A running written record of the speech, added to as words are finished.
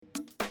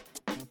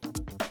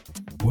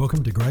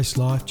Welcome to Grace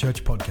Life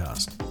Church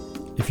Podcast.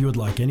 If you would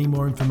like any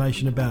more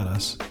information about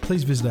us,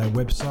 please visit our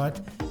website,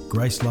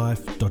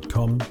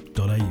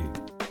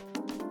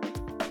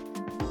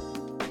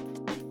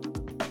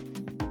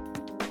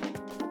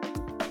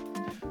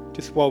 gracelife.com.au.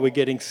 Just while we're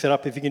getting set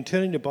up, if you can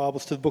turn in your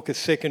Bibles to the book of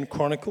 2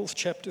 Chronicles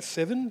chapter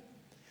 7.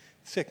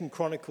 2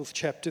 Chronicles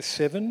chapter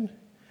 7.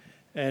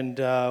 And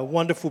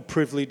wonderful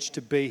privilege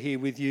to be here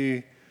with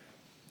you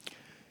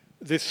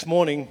this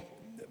morning.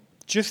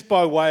 Just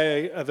by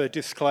way of a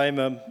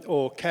disclaimer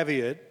or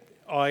caveat,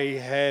 I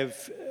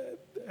have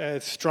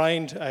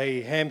strained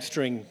a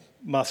hamstring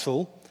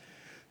muscle.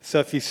 So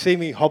if you see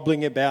me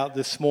hobbling about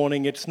this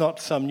morning, it's not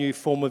some new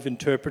form of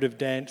interpretive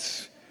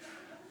dance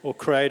or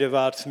creative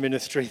arts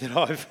ministry that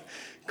I've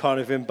kind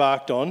of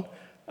embarked on.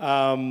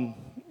 I'm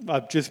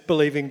just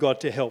believing God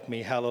to help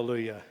me.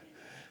 Hallelujah.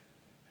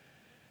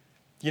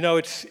 You know,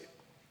 I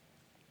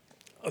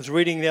was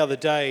reading the other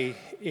day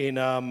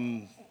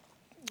in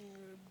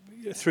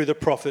through the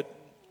prophet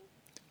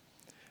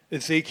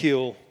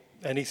Ezekiel,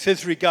 and he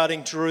says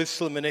regarding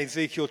Jerusalem in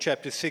Ezekiel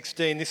chapter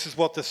 16, this is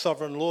what the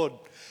sovereign Lord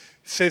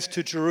says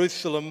to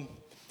Jerusalem: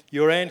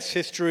 your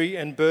ancestry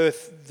and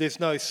birth. There's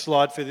no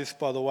slide for this,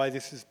 by the way.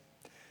 This is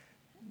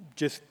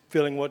just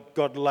feeling what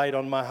God laid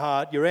on my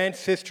heart. Your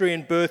ancestry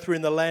and birth were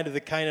in the land of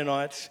the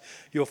Canaanites.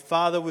 Your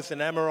father was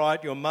an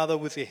Amorite, your mother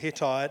was a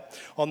Hittite.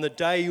 On the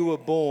day you were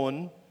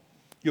born,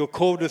 your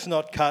cord was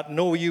not cut,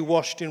 nor were you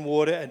washed in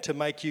water and to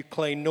make you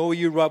clean, nor were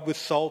you rubbed with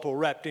salt or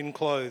wrapped in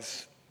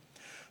clothes.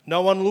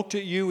 No one looked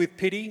at you with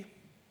pity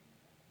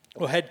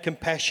or had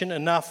compassion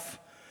enough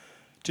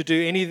to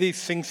do any of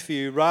these things for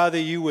you. Rather,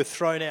 you were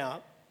thrown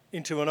out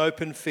into an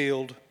open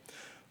field.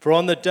 For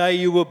on the day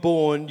you were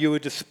born, you were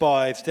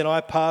despised. Then I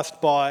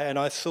passed by and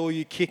I saw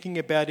you kicking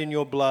about in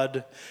your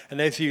blood.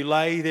 And as you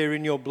lay there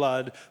in your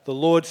blood, the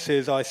Lord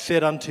says, I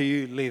said unto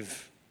you,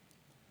 live.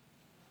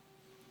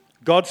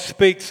 God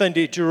speaks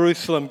unto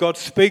Jerusalem. God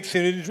speaks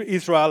in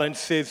Israel and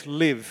says,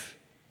 live.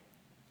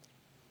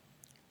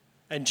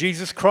 And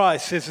Jesus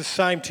Christ says the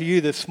same to you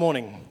this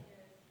morning.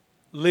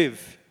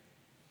 Live.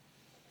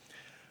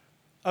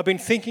 I've been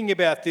thinking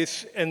about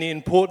this and the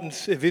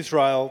importance of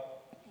Israel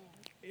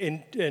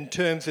in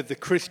terms of the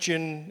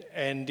Christian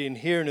and in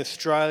here in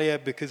Australia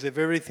because of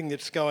everything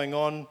that's going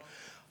on.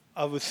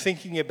 I was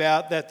thinking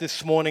about that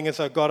this morning as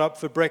I got up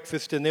for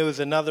breakfast, and there was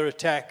another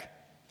attack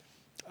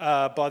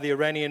by the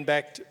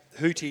Iranian-backed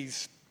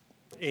Houthis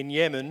in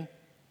Yemen,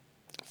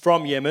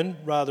 from Yemen,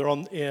 rather,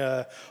 on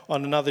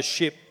another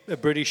ship, a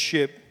British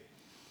ship.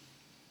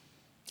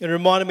 It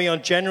reminded me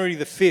on January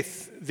the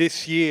 5th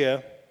this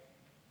year,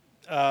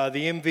 the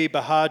MV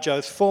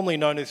Bahaja, formerly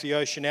known as the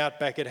Ocean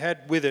Outback, it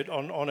had with it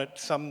on it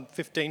some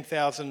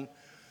 15,000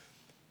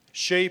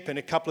 sheep and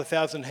a couple of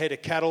thousand head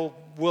of cattle,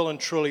 well and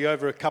truly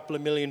over a couple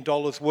of $1 million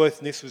worth,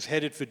 and this was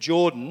headed for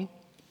Jordan.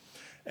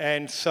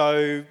 And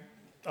so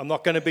I'm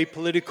not going to be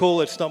political,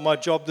 it's not my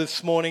job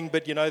this morning,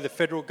 but you know, the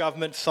federal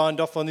government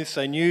signed off on this.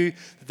 They knew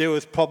that there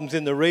was problems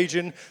in the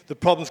region. The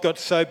problems got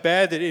so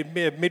bad that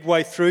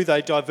midway through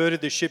they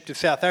diverted the ship to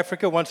South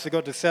Africa. Once they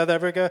got to South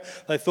Africa,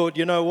 they thought,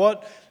 you know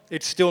what,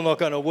 it's still not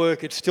going to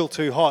work, it's still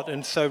too hot.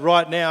 And so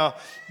right now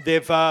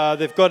they've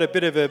got a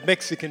bit of a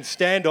Mexican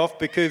standoff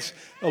because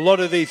a lot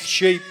of these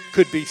sheep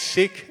could be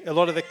sick, a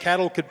lot of the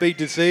cattle could be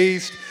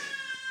diseased.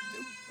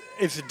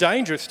 It's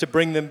dangerous to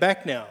bring them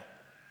back now.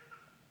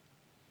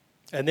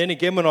 And then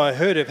again, when I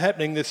heard it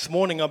happening this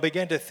morning, I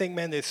began to think,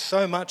 man, there's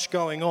so much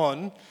going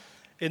on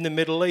in the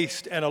Middle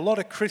East. And a lot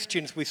of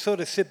Christians, we sort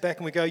of sit back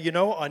and we go, you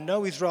know, I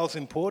know Israel's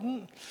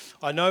important.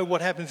 I know what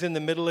happens in the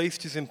Middle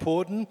East is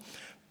important.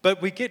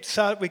 But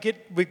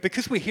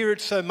because we hear it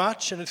so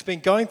much and it's been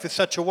going for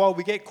such a while,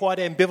 we get quite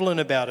ambivalent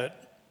about it,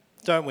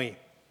 don't we?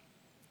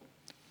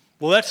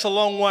 Well, that's a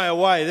long way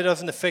away. That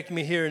doesn't affect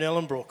me here in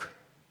Ellenbrook.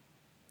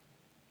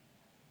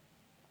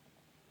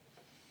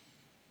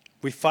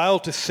 We fail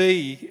to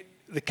see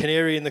the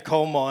canary in the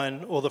coal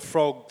mine or the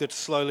frog that's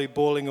slowly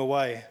boiling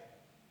away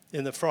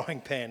in the frying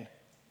pan.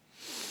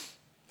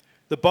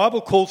 The Bible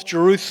calls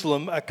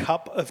Jerusalem a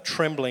cup of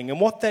trembling,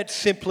 and what that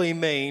simply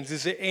means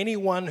is that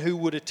anyone who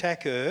would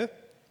attack her,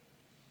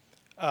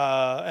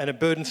 and a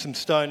burdensome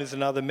stone is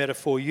another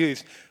metaphor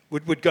used,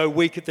 would go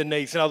weak at the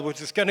knees. In other words,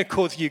 it's going to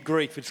cause you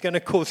grief, it's going to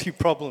cause you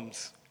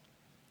problems.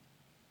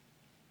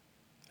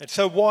 And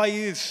so why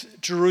is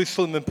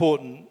Jerusalem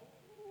important?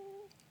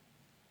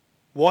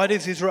 Why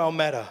does Israel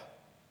matter?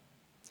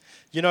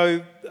 You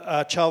know,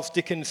 Charles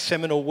Dickens'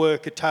 seminal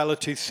work, A Tale of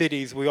Two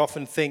Cities, we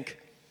often think,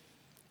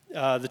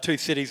 the two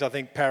cities, I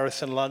think,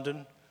 Paris and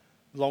London.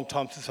 A long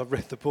time since I've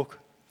read the book.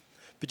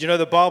 But you know,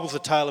 the Bible's a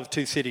tale of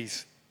two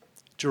cities,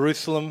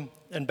 Jerusalem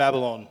and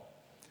Babylon.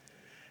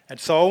 And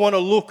so I want to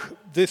look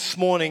this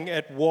morning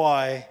at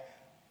why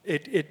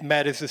it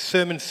matters. A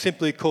sermon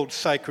simply called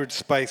Sacred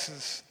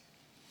Spaces.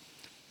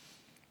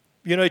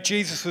 You know,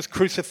 Jesus was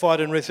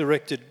crucified and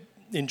resurrected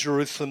in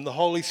Jerusalem. The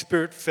Holy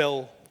Spirit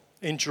fell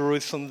in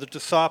Jerusalem. The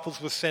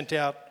disciples were sent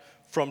out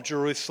from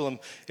Jerusalem.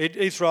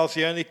 Israel's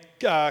the only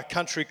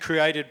country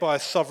created by a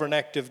sovereign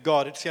act of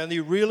God. It's the only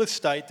real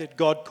estate that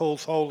God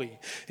calls holy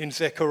in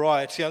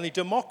Zechariah. It's the only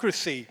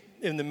democracy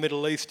in the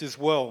Middle East as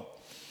well.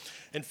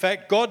 In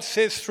fact, God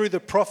says through the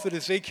prophet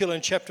Ezekiel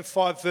in chapter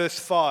 5, verse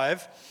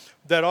 5,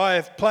 that I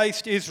have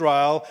placed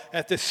Israel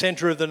at the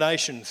centre of the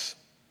nations.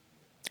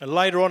 And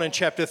later on in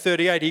chapter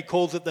 38, he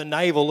calls it the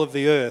navel of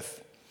the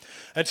earth.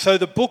 And so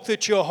the book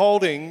that you're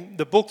holding,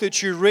 the book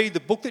that you read, the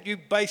book that you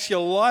base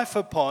your life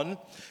upon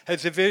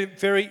has a very,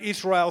 very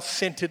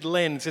Israel-centered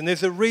lens. And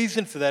there's a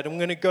reason for that. I'm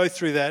going to go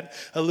through that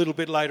a little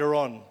bit later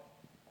on.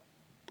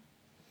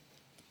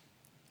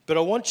 But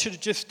I want you to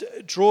just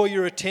draw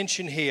your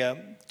attention here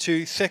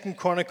to 2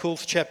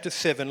 Chronicles chapter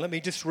 7. Let me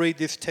just read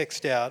this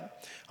text out.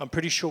 I'm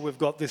pretty sure we've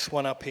got this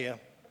one up here.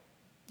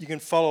 You can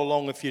follow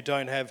along if you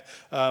don't have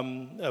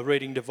a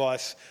reading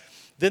device.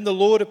 Then the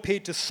Lord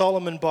appeared to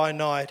Solomon by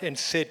night and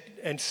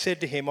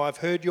said to him, I've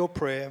heard your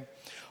prayer.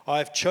 I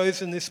have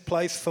chosen this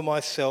place for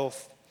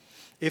myself.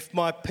 If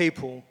my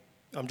people,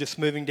 I'm just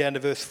moving down to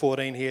verse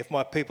 14 here, if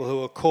my people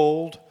who are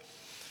called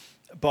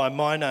by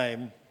my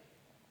name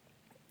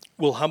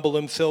will humble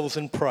themselves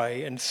and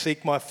pray and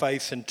seek my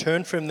face and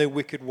turn from their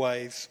wicked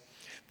ways,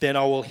 then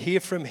I will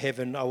hear from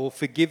heaven, I will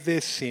forgive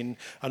their sin,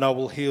 and I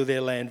will heal their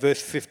land. Verse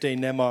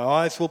 15, now my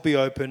eyes will be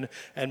open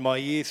and my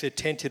ears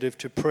attentive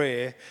to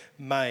prayer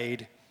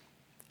made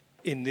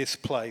in this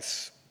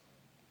place.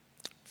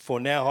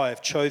 For now I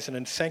have chosen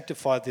and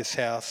sanctified this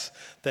house,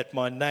 that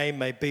my name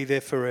may be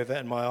there forever,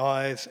 and my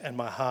eyes and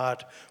my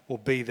heart will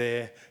be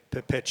there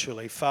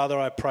perpetually. Father,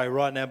 I pray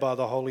right now by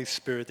the Holy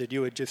Spirit that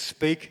you would just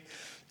speak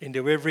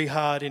into every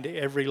heart, into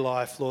every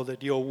life, Lord,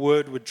 that your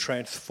word would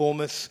transform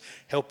us,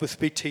 help us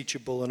be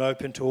teachable and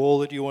open to all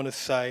that you want to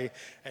say,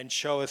 and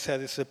show us how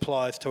this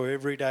applies to our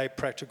everyday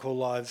practical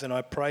lives. And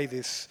I pray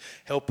this,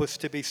 help us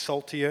to be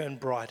saltier and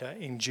brighter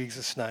in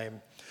Jesus'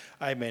 name.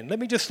 Amen. Let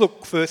me just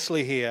look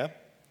firstly here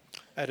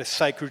at a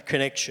sacred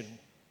connection.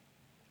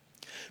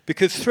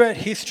 Because throughout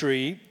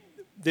history,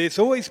 there's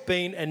always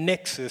been a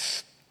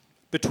nexus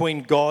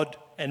between God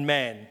and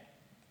man.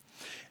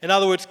 In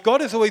other words,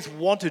 God has always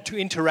wanted to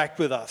interact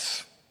with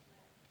us.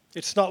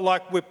 It's not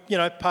like we're,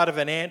 part of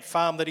an ant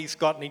farm that he's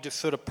got and he just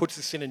sort of puts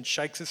us in and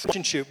shakes us.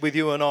 Relationship with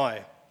you and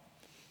I.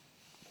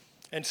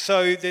 And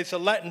so there's a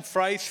Latin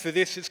phrase for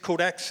this. It's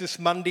called Axis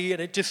Mundi, and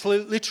it just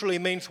literally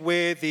means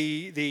where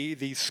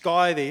the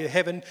sky, the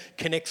heaven,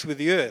 connects with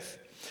the earth.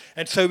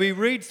 And so we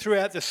read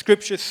throughout the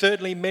scripture,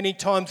 certainly many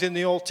times in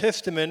the Old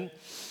Testament,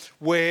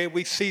 where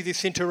we see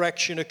this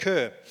interaction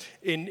occur.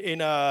 In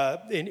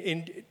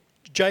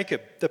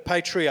Jacob, the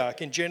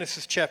patriarch, in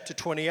Genesis chapter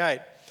 28.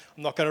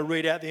 I'm not going to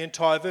read out the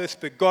entire verse,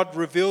 but God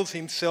reveals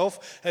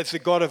himself as the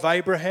God of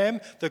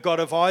Abraham, the God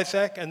of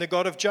Isaac, and the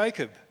God of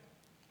Jacob.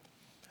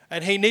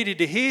 And he needed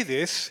to hear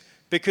this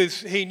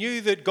because he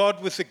knew that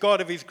God was the God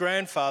of his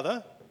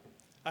grandfather,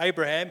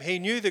 Abraham. He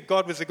knew that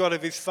God was the God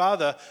of his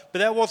father, but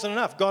that wasn't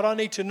enough. God, I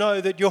need to know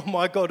that you're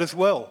my God as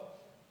well.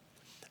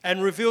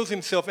 And reveals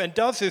himself and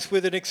does this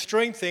with an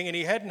extreme thing. And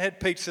he hadn't had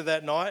pizza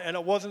that night, and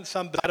it wasn't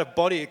some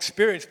out-of-body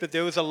experience, but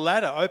there was a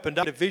ladder opened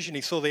up, a vision.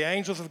 He saw the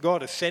angels of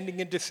God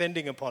ascending and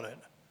descending upon it.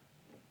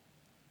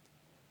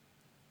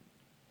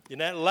 In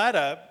that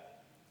ladder,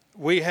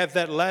 we have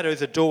that ladder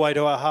as a doorway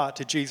to our heart,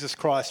 to Jesus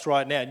Christ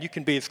right now. And you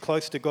can be as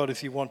close to God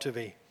as you want to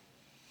be.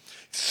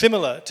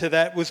 Similar to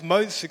that was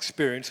Moses'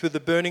 experience with the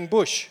burning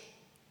bush.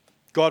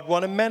 God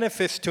wanted to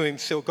manifest to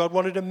himself. God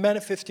wanted to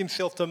manifest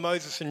himself to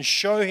Moses and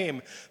show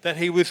him that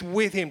he was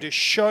with him, to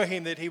show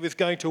him that he was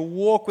going to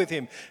walk with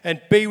him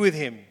and be with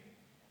him.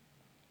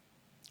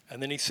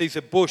 And then he sees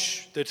a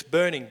bush that's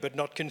burning but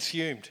not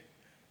consumed.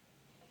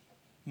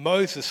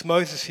 Moses,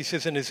 he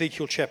says in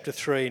Ezekiel chapter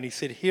 3, and he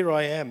said, here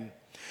I am.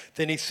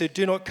 Then he said,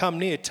 do not come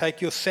near. Take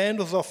your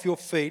sandals off your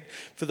feet,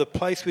 for the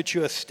place which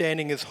you are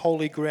standing is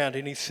holy ground.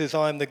 And he says,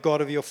 I am the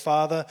God of your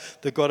father,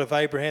 the God of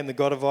Abraham, the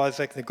God of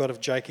Isaac, the God of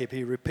Jacob.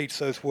 He repeats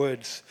those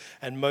words.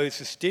 And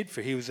Moses did,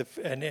 for he was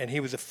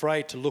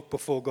afraid to look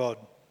before God.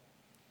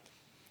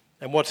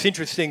 And what's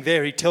interesting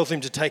there, he tells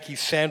him to take his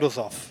sandals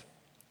off.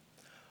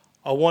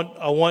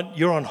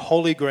 You're on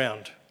holy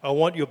ground. I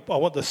want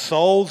the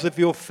soles of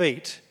your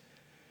feet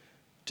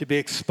to be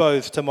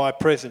exposed to my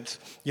presence.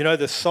 You know,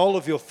 the sole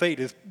of your feet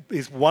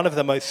is one of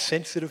the most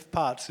sensitive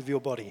parts of your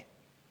body.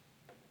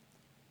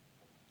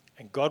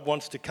 And God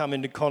wants to come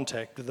into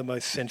contact with the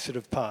most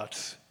sensitive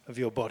parts of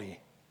your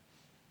body.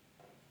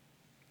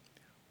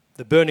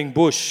 The burning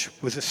bush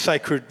was a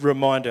sacred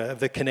reminder of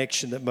the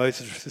connection that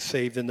Moses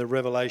received and the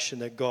revelation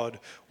that God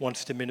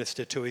wants to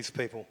minister to his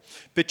people.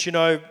 But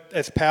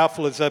as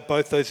powerful as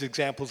both those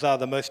examples are,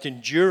 the most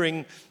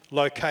enduring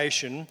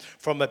location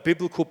from a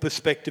biblical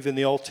perspective in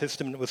the Old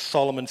Testament was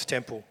Solomon's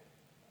temple.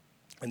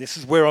 And this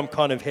is where I'm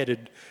kind of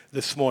headed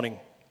this morning,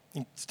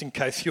 just in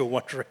case you're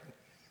wondering.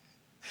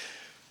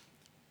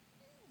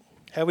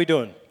 How are we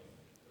doing?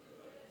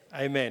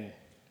 Amen.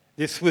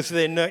 This was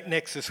their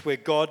nexus where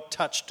God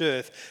touched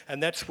earth,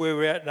 and that's where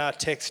we're at in our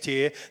text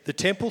here. The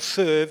temple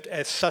served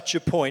as such a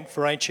point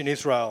for ancient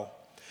Israel.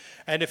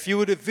 And if you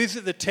were to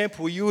visit the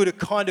temple, you were to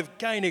kind of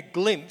gain a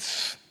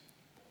glimpse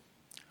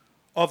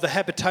of the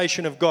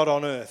habitation of God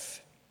on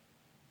earth.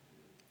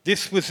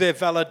 This was their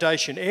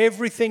validation.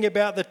 Everything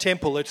about the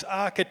temple, its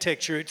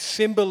architecture, its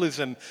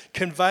symbolism,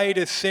 conveyed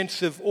a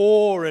sense of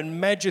awe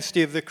and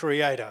majesty of the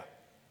Creator,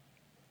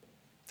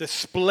 the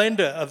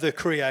splendor of the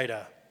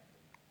Creator.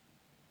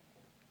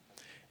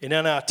 And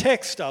in our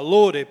text, our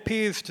Lord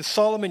appears to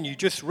Solomon. You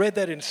just read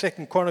that in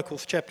 2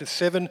 Chronicles chapter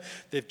 7.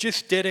 They've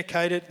just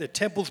dedicated, the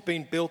temple's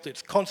been built,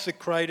 it's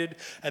consecrated,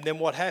 and then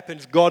what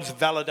happens? God's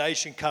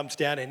validation comes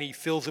down and he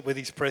fills it with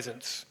his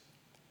presence.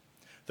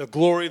 The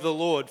glory of the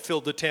Lord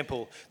filled the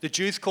temple. The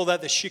Jews call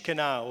that the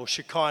Shekinah, or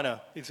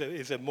Shekinah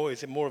is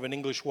more of an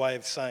English way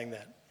of saying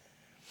that.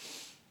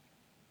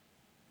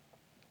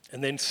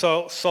 And then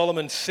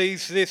Solomon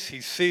sees this. He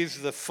sees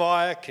the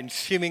fire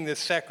consuming the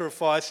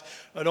sacrifice,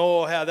 and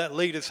oh, how that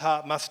leader's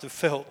heart must have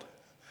felt.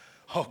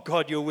 Oh,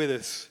 God, you're with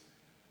us.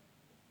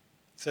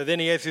 So then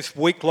he has this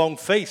week-long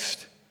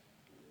feast.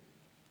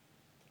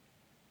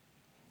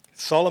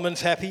 Solomon's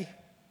happy.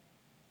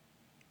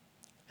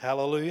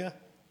 Hallelujah.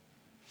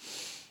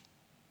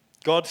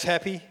 God's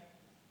happy.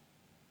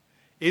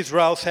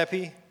 Israel's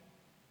happy.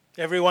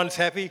 Everyone's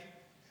happy.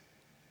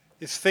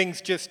 It's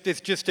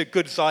just a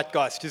good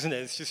zeitgeist, isn't it?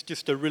 It's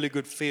just a really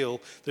good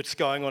feel that's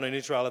going on in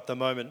Israel at the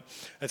moment.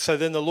 And so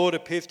then the Lord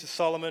appears to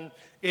Solomon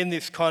in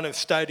this kind of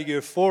state of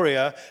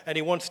euphoria, and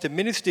he wants to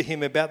minister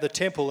him about the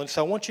temple. And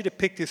so I want you to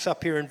pick this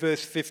up here in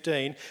verse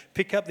 15.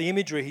 Pick up the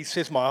imagery. He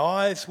says, my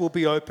eyes will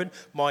be open,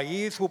 my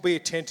ears will be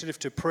attentive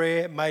to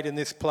prayer made in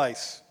this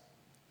place.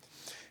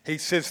 He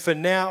says, for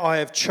now I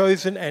have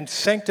chosen and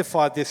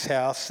sanctified this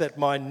house that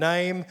my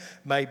name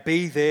may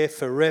be there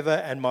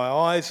forever and my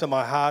eyes and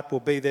my heart will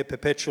be there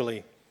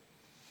perpetually.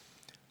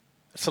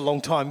 It's a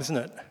long time, isn't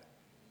it?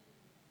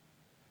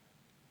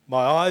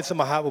 My eyes and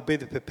my heart will be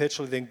there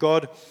perpetually. Then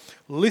God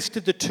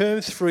listed the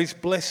terms for his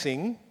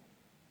blessing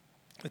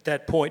at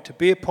that point to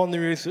be upon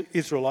the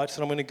Israelites,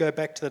 and I'm going to go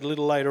back to that a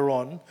little later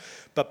on.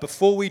 But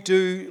before we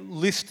do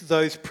list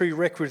those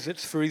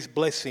prerequisites for his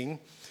blessing,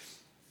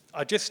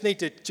 I just need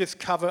to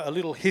cover a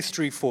little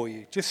history for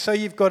you, just so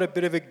you've got a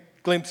bit of a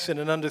glimpse and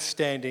an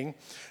understanding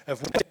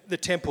of the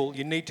temple.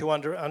 You need to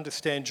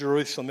understand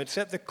Jerusalem. It's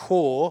at the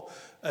core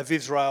of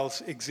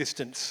Israel's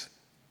existence.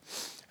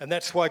 And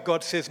that's why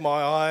God says,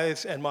 my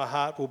eyes and my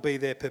heart will be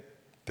there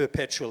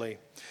perpetually.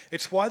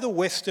 It's why the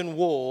Western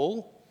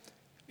Wall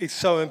is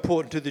so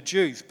important to the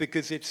Jews,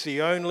 because it's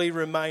the only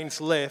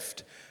remains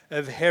left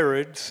of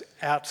Herod's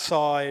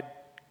outside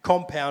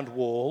compound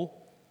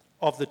wall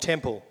of the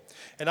temple.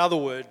 In other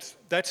words,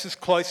 that's as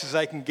close as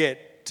they can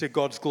get to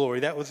God's glory.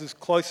 That was as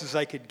close as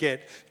they could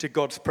get to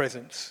God's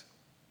presence.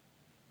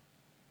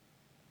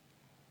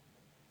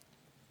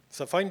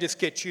 So if I can just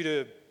get you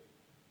to,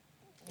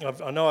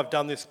 I know I've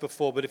done this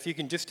before, but if you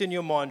can just in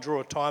your mind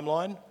draw a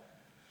timeline,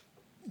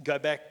 go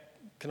back,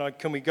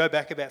 can we go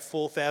back about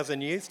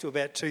 4,000 years to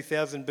about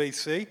 2000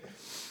 BC?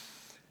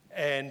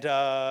 And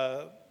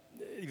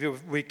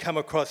we come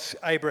across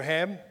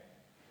Abraham,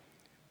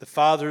 the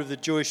father of the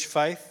Jewish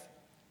faith,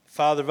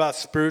 father of our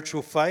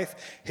spiritual faith.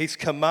 He's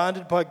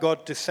commanded by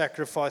God to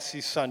sacrifice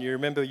his son. You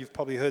remember, you've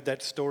probably heard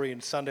that story in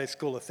Sunday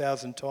school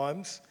 1,000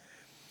 times.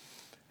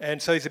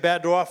 And so he's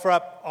about to offer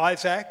up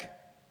Isaac,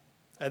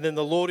 and then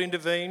the Lord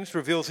intervenes,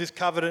 reveals his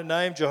covenant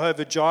name,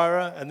 Jehovah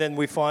Jireh, and then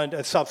we find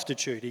a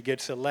substitute. He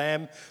gets a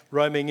lamb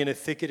roaming in a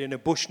thicket in a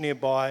bush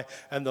nearby,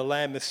 and the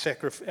lamb was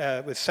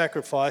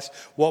sacrificed.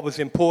 What was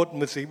important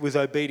was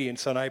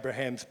obedience on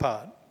Abraham's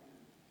part.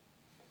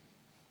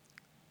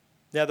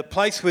 Now, the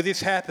place where this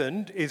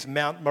happened is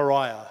Mount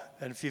Moriah.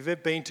 And if you've ever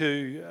been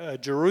to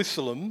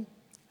Jerusalem,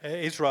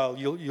 Israel,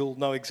 you'll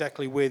know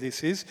exactly where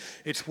this is.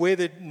 It's where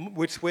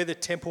the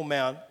Temple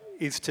Mount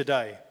is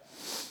today.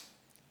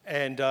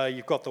 And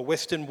you've got the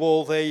Western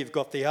Wall there. You've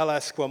got the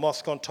Al-Aqsa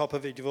Mosque on top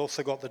of it. You've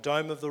also got the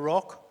Dome of the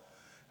Rock.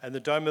 And the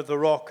Dome of the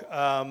Rock,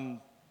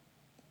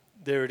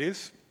 there it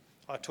is.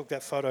 I took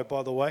that photo,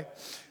 by the way.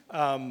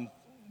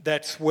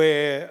 That's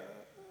where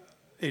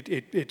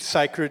it's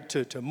sacred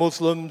to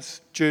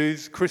Muslims,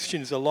 Jews,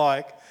 Christians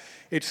alike.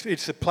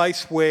 It's a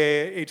place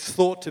where it's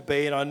thought to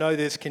be, and I know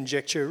there's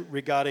conjecture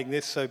regarding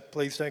this, so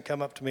please don't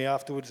come up to me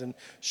afterwards and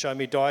show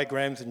me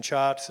diagrams and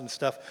charts and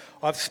stuff.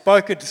 I've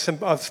spoken to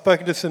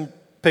some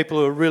people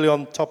who are really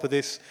on top of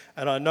this,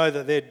 and I know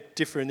that they're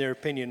different in their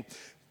opinion.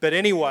 But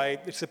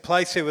anyway, it's a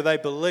place where they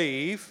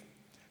believe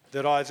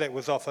that Isaac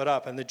was offered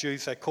up, and the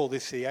Jews, they call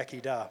this the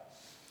Akedah,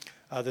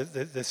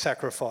 the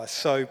sacrifice.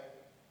 So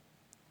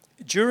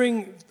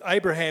during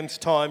Abraham's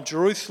time,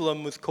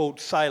 Jerusalem was called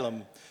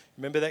Salem.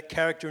 Remember that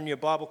character in your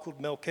Bible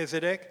called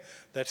Melchizedek?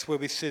 That's where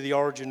we see the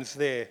origins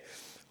there.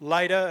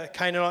 Later, a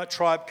Canaanite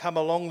tribe come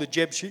along, the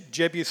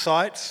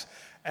Jebusites,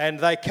 and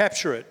they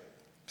capture it.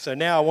 So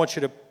now I want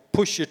you to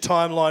push your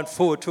timeline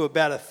forward to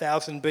about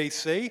 1000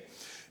 BC,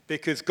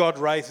 because God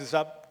raises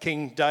up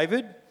King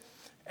David,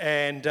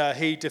 and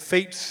he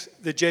defeats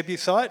the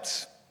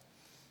Jebusites,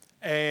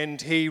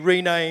 and he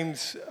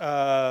renames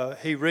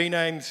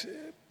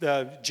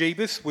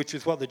Jebus, which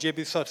is what the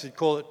Jebusites would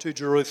call it, to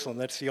Jerusalem.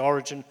 That's the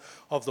origin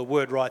of the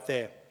word right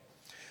there.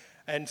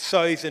 And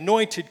so he's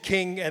anointed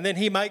king, and then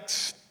he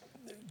makes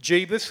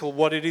Jebus, or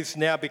what it is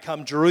now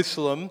become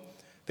Jerusalem,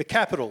 the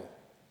capital.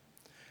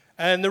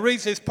 And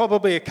there's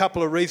probably a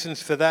couple of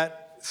reasons for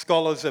that.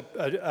 Scholars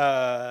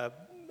are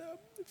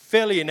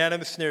fairly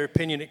unanimous in their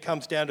opinion. It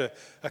comes down to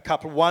a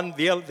couple. One,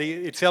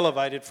 it's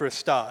elevated for a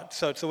start.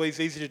 So it's always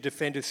easy to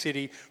defend a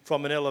city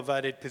from an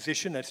elevated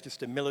position. That's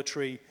just a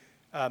military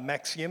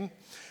maxiom.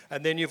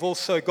 And then you've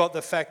also got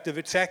the fact of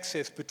its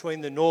access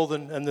between the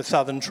northern and the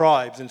southern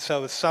tribes. And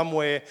so it's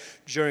somewhere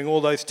during all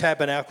those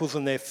tabernacles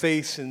and their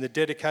feasts and the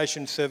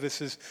dedication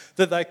services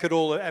that they could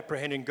all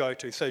apprehend and go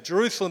to. So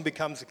Jerusalem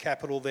becomes the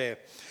capital there.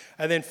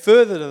 And then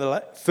further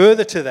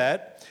to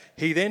that,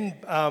 he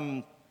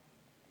then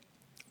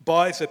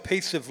buys a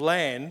piece of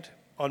land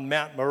on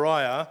Mount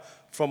Moriah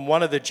from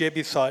one of the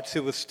Jebusites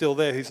who was still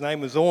there, whose name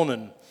was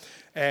Ornan.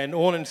 And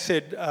Ornan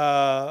said,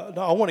 no,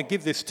 I want to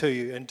give this to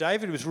you. And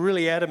David was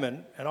really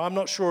adamant, and I'm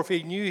not sure if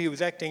he knew he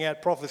was acting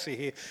out prophecy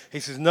here. He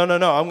says, no,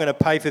 I'm going to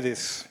pay for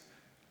this.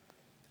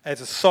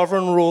 As a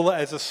sovereign ruler,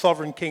 as a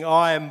sovereign king,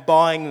 I am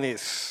buying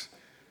this.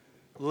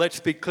 Let's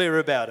be clear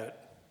about it.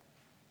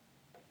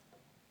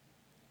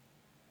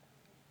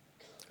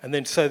 And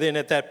then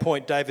at that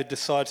point, David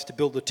decides to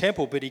build the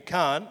temple, but he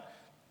can't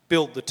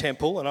build the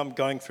temple, and I'm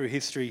going through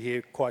history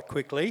here quite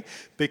quickly,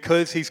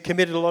 because he's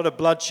committed a lot of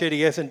bloodshed,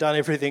 he hasn't done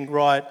everything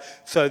right,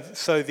 so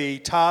the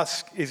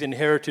task is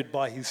inherited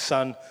by his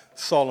son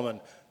Solomon.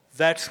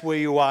 That's where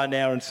you are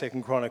now in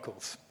 2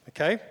 Chronicles,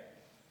 okay?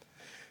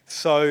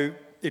 So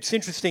it's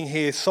interesting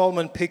here,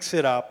 Solomon picks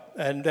it up,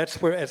 and that's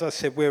where, as I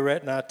said, where we're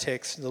at in our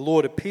text. The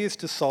Lord appears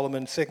to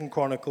Solomon, 2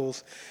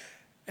 Chronicles,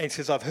 and he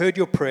says, I've heard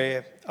your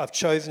prayer, I've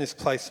chosen this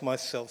place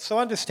myself. So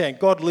understand,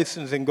 God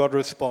listens and God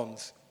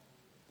responds.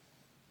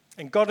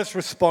 And God is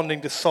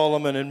responding to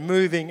Solomon and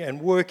moving and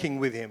working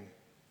with him.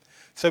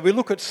 So we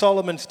look at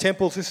Solomon's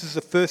temples. This is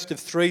the first of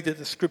 3 that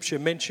the scripture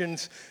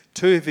mentions.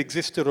 2 have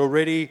existed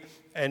already,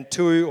 and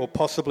 2 or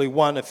possibly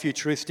 1 are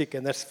futuristic,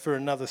 and that's for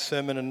another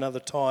sermon another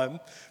time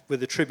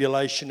with the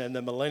tribulation and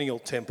the millennial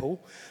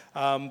temple.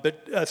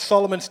 But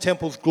Solomon's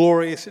temple's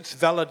glorious. It's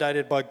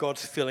validated by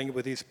God's filling it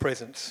with his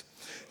presence.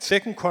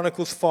 2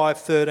 Chronicles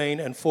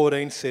 5:13 and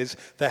 14 says,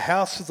 the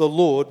house of the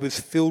Lord was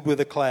filled with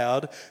a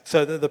cloud,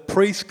 so that the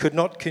priests could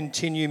not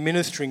continue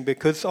ministering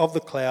because of the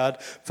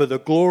cloud, for the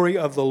glory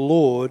of the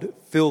Lord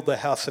filled the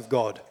house of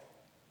God.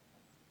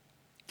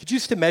 Could you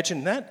just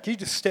imagine that? Could you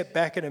just step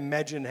back and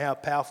imagine how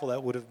powerful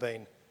that would have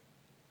been?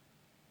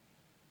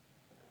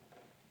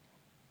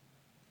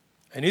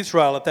 And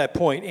Israel at that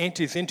point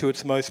enters into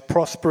its most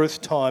prosperous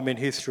time in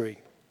history.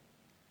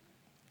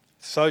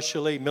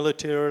 Socially,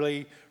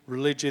 militarily,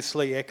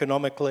 religiously,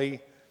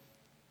 economically,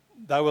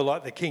 they were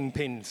like the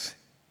kingpins.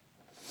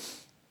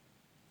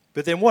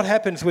 But then what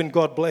happens when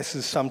God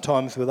blesses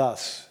sometimes with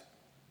us?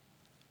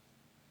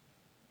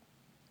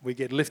 We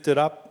get lifted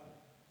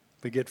up,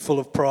 we get full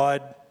of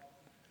pride.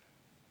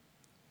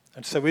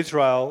 And so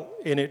Israel,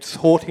 in its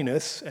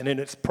haughtiness and in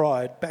its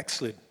pride,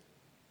 backslid.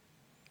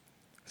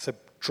 So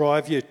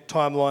drive your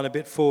timeline a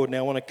bit forward. Now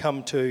I want to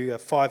come to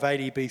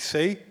 580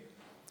 BC.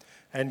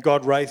 And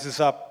God raises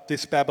up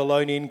this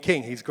Babylonian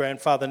king. His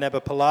grandfather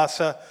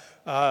Nabopolassar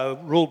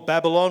ruled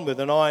Babylon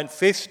with an iron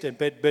fist,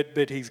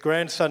 but his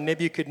grandson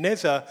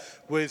Nebuchadnezzar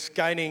was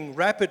gaining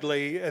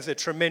rapidly as a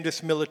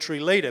tremendous military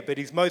leader. But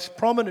his most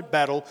prominent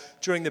battle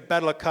during the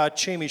Battle of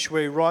Carchemish,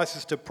 where he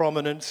rises to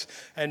prominence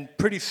and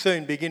pretty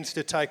soon begins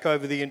to take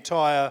over the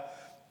entire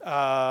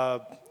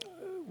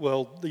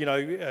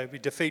he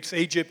defeats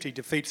Egypt, he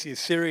defeats the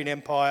Assyrian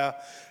Empire,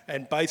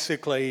 and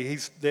basically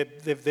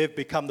they've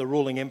become the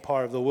ruling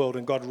empire of the world,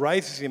 and God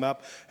raises him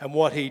up, and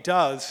what he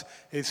does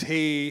is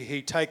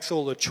he takes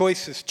all the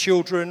choicest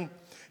children,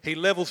 he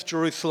levels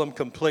Jerusalem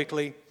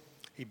completely,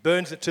 he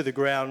burns it to the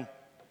ground,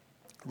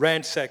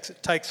 ransacks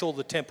it, takes all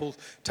the temples,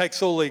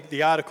 takes all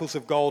the articles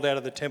of gold out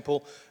of the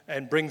temple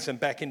and brings them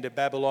back into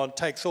Babylon,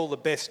 takes all the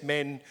best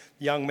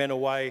young men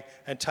away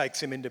and takes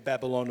them into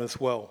Babylon as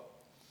well.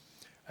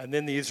 And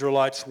then the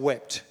Israelites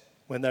wept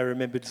when they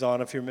remembered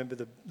Zion. If you remember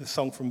the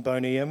song from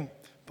Boney M,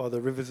 By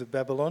the Rivers of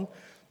Babylon,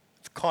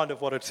 it's kind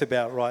of what it's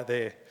about right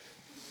there.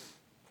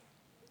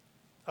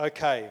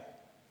 Okay,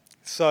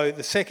 so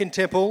the second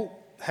temple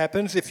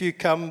happens. This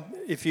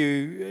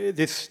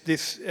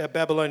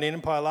Babylonian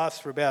Empire lasts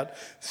for about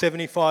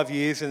 75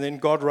 years, and then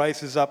God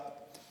raises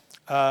up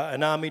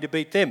an army to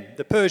beat them.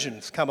 The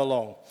Persians come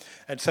along.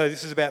 And so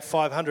this is about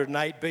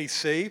 508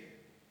 BC,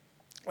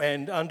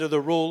 and under the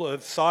rule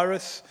of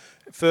Cyrus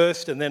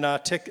first, and then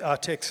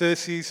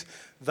Artaxerxes,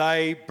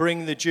 they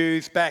bring the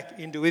Jews back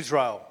into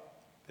Israel,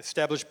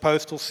 establish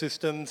postal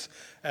systems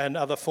and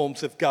other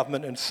forms of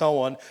government and so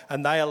on,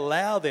 and they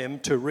allow them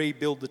to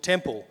rebuild the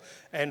temple.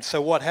 And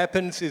so what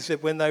happens is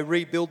that when they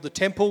rebuild the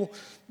temple,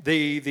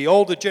 the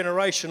older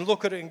generation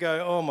look at it and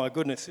go, oh my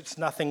goodness, it's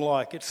nothing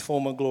like its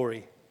former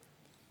glory.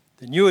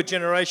 The newer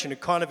generation are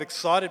kind of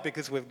excited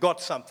because we've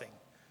got something.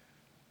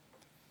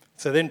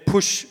 So then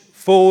push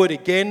forward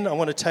again. I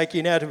want to take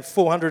you now to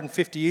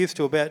 450 years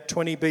to about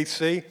 20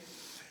 BC.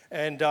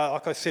 And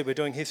like I said, we're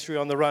doing history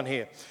on the run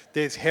here.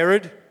 There's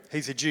Herod.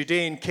 He's a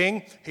Judean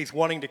king. He's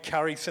wanting to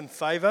curry some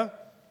favour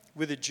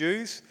with the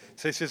Jews.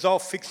 So he says, I'll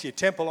fix your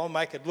temple. I'll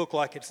make it look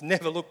like it's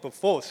never looked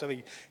before. So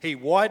he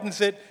widens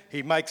it.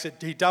 He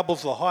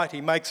doubles the height. He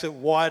makes it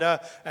wider,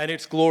 and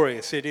it's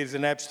glorious. It is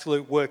an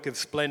absolute work of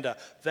splendour.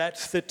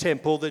 That's the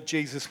temple that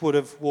Jesus would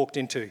have walked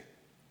into.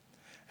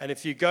 And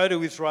if you go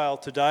to Israel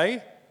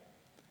today,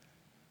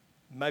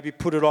 maybe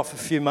put it off a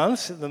few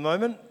months at the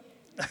moment,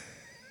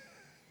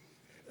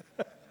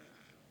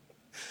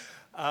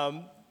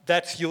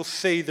 you'll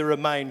see the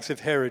remains of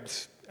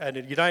Herod's. And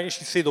you don't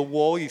actually see the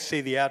wall, you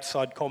see the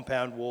outside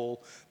compound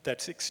wall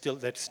that's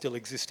still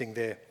existing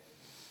there.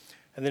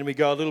 And then we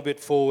go a little bit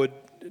forward,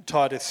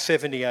 Titus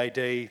 70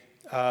 AD,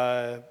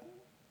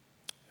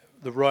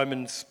 the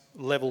Romans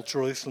leveled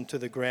Jerusalem to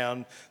the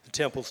ground, the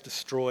temple's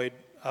destroyed,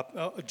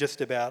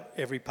 just about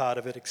every part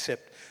of it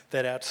except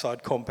that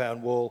outside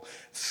compound wall,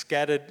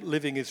 scattered,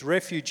 living as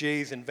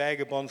refugees and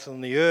vagabonds on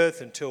the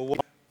earth until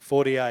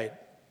 48,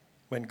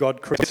 when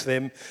God creates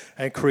them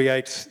and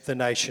creates the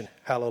nation.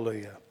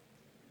 Hallelujah.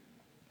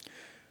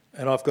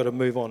 And I've got to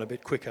move on a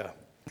bit quicker.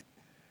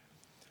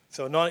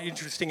 So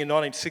interesting, in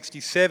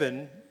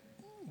 1967,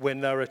 when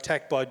they were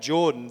attacked by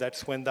Jordan,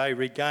 that's when they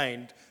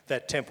regained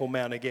that Temple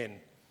Mount again.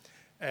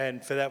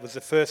 And that was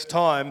the first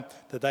time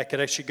that they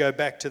could actually go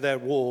back to that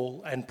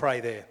wall and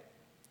pray there.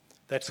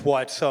 That's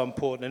why it's so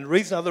important.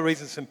 And other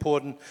reason it's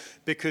important,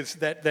 because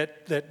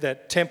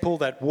that temple,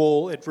 that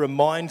wall, it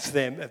reminds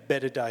them of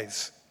better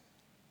days.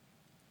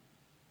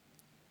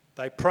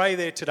 They pray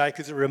there today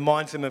because it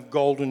reminds them of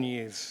golden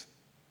years.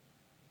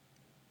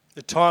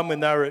 A time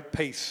when they were at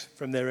peace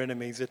from their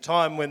enemies, a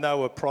time when they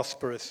were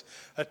prosperous,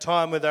 a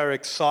time when they were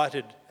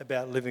excited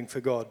about living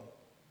for God.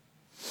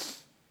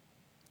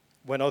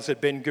 When I was at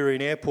Ben Gurion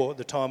Airport,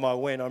 the time I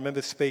went, I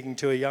remember speaking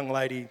to a young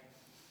lady.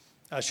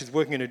 She was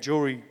working in a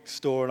jewellery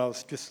store, and I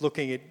was just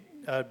looking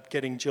at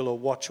getting Jill a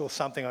watch or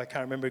something. I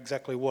can't remember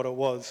exactly what it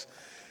was.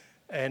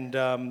 And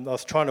I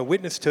was trying to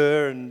witness to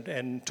her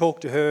and talk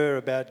to her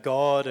about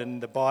God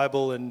and the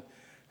Bible, and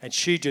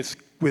she just,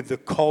 with the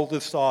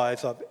coldest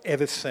eyes I've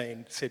ever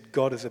seen, said,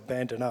 God has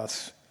abandoned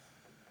us.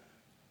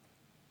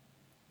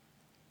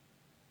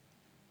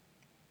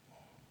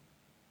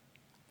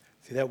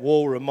 See, that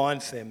wall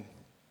reminds them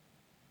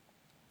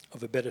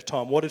of a better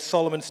time. What did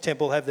Solomon's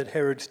temple have that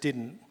Herod's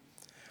didn't?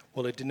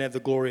 Well, it didn't have the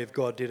glory of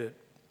God, did it?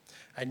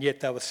 And yet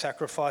they were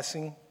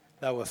sacrificing,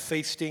 they were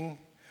feasting,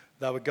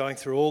 they were going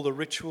through all the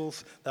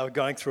rituals, they were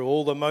going through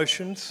all the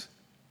motions,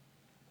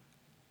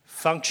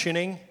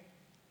 functioning,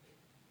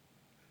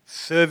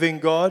 serving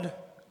God,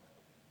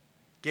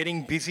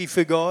 getting busy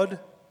for God,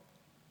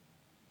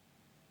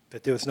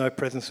 but there was no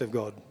presence of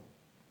God.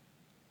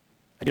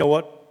 And you know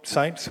what,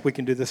 saints? We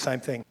can do the same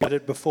thing. I did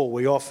it before.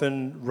 We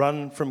often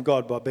run from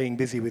God by being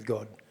busy with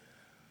God.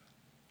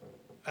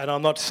 And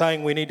I'm not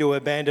saying we need to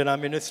abandon our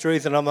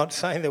ministries, and I'm not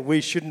saying that we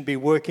shouldn't be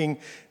working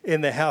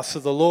in the house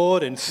of the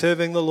Lord and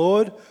serving the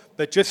Lord,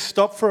 but just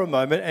stop for a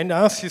moment and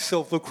ask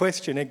yourself the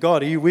question, and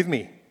God, are you with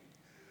me?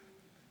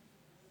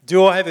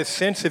 Do I have a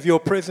sense of your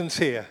presence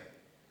here?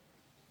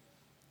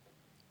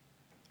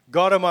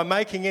 God, am I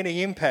making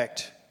any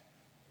impact?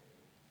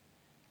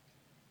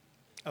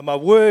 Are my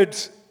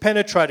words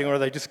penetrating, or are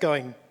they just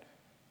going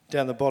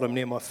down the bottom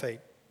near my feet?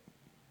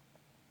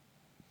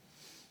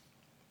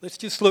 Let's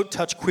just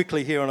touch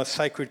quickly here on a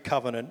sacred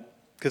covenant,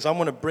 because I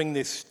want to bring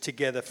this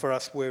together for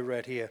us where we're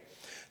at here.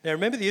 Now,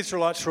 remember, the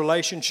Israelites'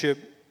 relationship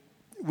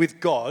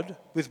with God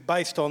was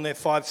based on their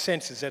five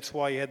senses. That's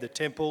why you had the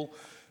temple,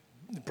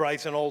 the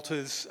brazen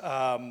altars,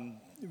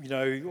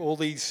 all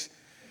these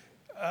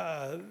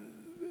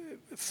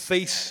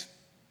feasts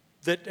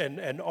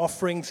and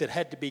offerings that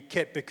had to be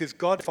kept, because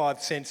God had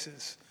five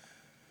senses: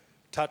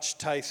 touch,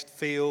 taste,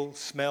 feel,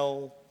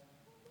 smell.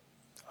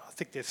 I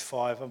think there's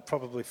five. I've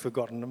probably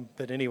forgotten them.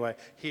 But anyway,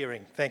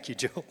 hearing. Thank you,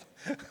 Jill.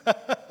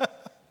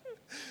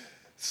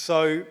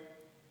 So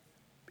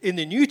in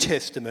the New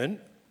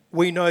Testament,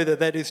 we know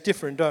that is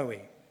different, don't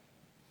we?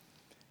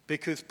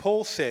 Because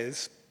Paul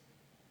says,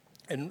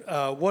 and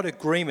what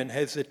agreement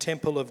has the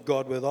temple of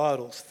God with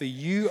idols? For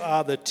you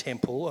are the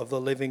temple of the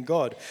living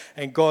God.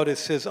 And God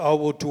says, I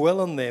will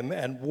dwell in them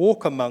and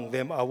walk among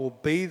them. I will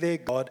be their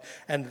God,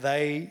 and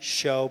they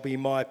shall be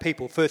my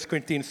people. 1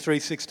 Corinthians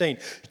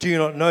 3:16. Do you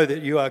not know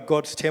that you are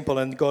God's temple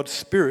and God's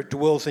Spirit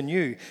dwells in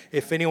you?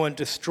 If anyone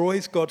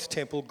destroys God's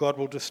temple, God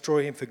will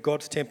destroy him, for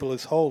God's temple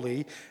is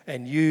holy,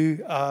 and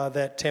you are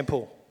that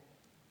temple.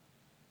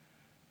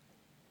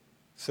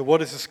 So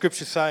what is the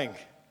scripture saying?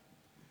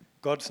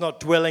 God's not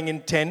dwelling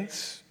in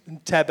tents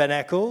and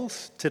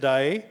tabernacles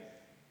today.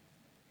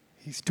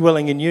 He's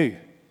dwelling in you.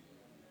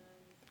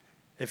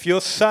 If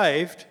you're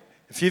saved,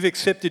 if you've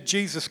accepted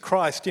Jesus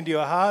Christ into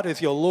your heart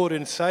as your Lord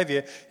and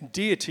Saviour,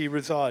 deity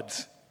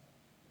resides.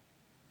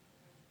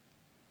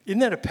 Isn't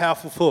that a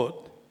powerful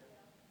thought?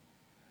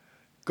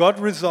 God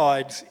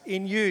resides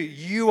in you.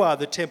 You are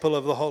the temple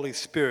of the Holy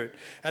Spirit.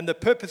 And the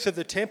purpose of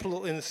the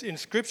temple in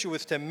Scripture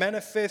was to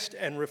manifest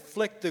and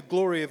reflect the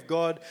glory of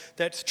God.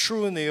 That's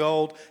true in the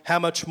old. How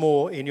much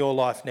more in your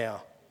life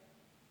now?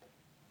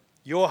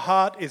 Your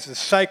heart is a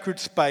sacred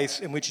space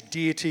in which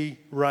deity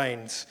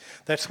reigns.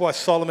 That's why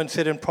Solomon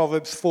said in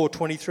Proverbs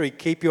 4:23,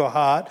 keep your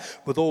heart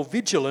with all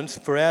vigilance,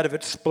 for out of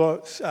it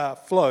flow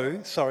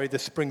the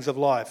springs of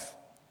life.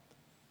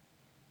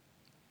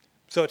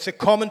 So it's a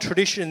common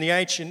tradition in the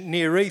ancient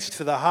Near East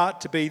for the heart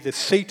to be the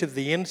seat of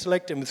the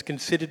intellect and was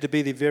considered to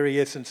be the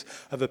very essence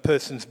of a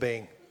person's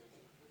being.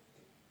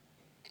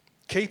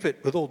 Keep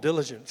it with all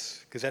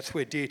diligence, because that's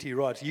where deity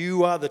rides.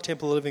 You are the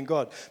temple of the living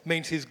God. It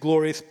means his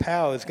glorious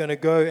power is going to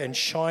go and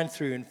shine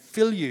through and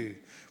fill you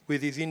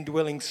with his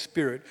indwelling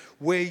spirit.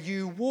 Where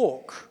you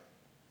walk,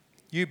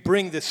 you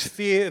bring the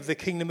sphere of the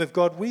kingdom of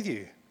God with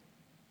you.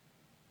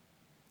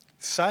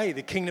 Say,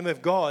 the kingdom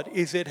of God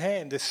is at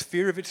hand. The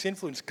sphere of its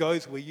influence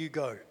goes where you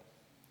go.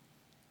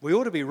 We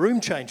ought to be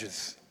room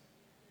changers.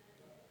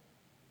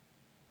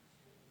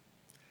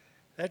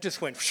 That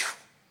just went...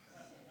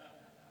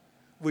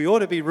 We ought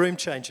to be room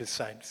changers,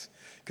 saints,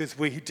 because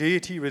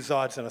deity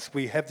resides in us.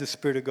 We have the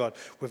Spirit of God.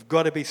 We've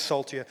got to be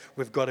saltier.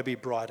 We've got to be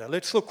brighter.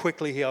 Let's look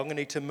quickly here. I'm going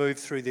to need to move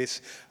through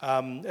this,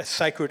 a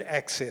sacred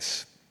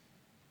access.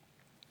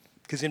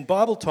 Because in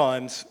Bible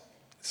times,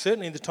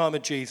 certainly in the time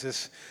of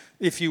Jesus,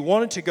 if you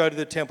wanted to go to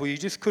the temple, you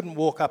just couldn't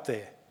walk up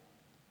there.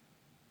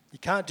 You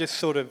can't just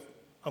sort of,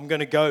 I'm going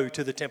to go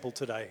to the temple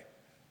today.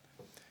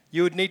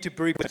 You would need to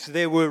be,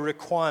 there were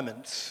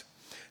requirements.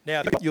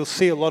 Now, you'll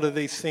see a lot of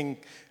these things,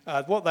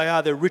 what they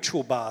are, they're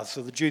ritual baths,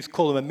 or the Jews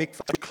call them a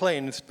mikvah,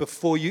 cleansed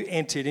before you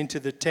entered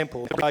into the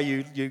temple.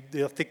 I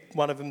think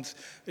one of them's,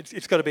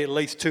 it's got to be at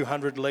least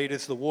 200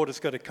 litres, the water's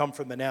got to come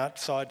from an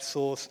outside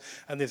source,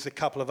 and there's a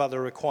couple of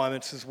other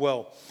requirements as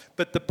well.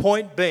 But the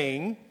point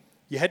being,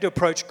 you had to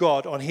approach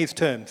God on his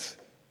terms.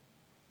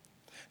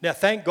 Now,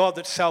 thank God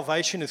that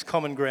salvation is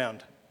common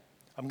ground.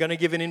 I'm going to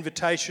give an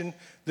invitation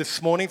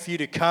this morning for you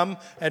to come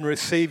and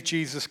receive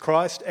Jesus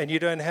Christ, and you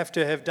don't have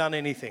to have done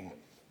anything.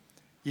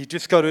 You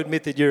just got to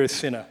admit that you're a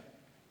sinner.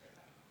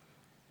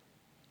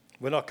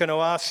 We're not going to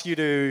ask you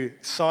to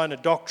sign a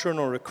doctrine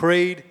or a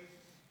creed.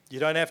 You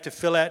don't have to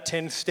fill out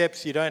 10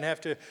 steps. You don't have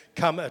to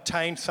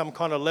attain some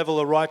kind of level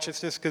of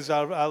righteousness, because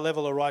our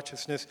level of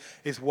righteousness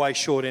is way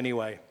short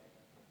anyway.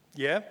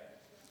 Yeah?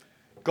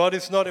 God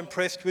is not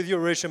impressed with your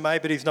resume,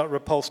 but he's not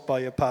repulsed by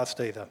your past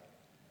either.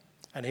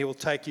 And he will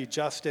take you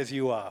just as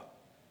you are.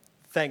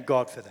 Thank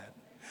God for that.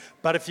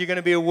 But if you're going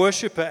to be a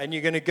worshipper and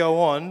you're going to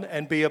go on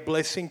and be a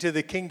blessing to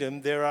the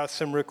kingdom, there are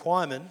some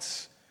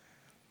requirements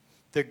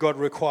that God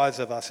requires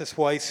of us. That's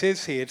why he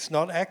says here, it's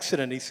not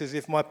accident. He says,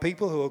 if my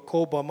people who are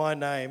called by my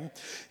name,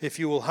 if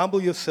you will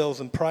humble yourselves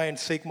and pray and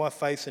seek my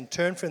face and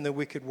turn from their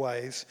wicked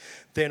ways,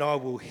 then I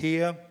will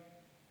hear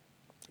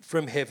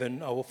from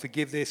heaven, I will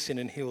forgive their sin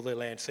and heal their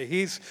land. So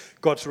here's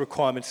God's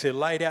requirements. They're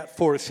laid out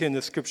for us here in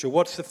the scripture.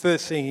 What's the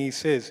first thing he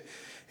says?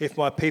 If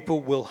my people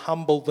will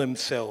humble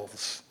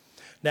themselves.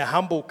 Now,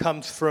 humble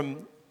comes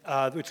from,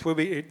 it's where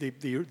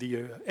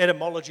the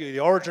etymology,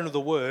 the origin of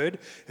the word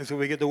is where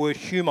we get the word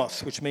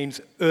humos, which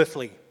means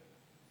earthly,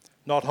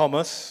 not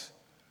homos.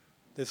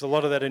 There's a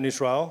lot of that in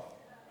Israel.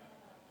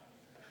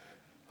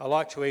 I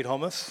like to eat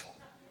hummus.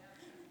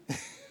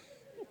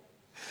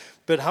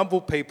 But humble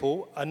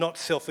people are not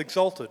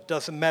self-exalted.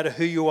 Doesn't matter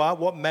who you are.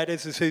 What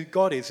matters is who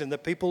God is. And the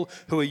people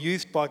who are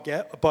used by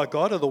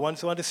God are the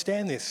ones who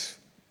understand this.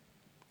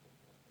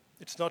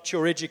 It's not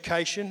your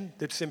education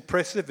that's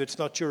impressive. It's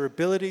not your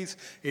abilities.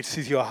 It's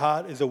your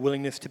heart is a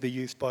willingness to be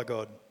used by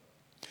God.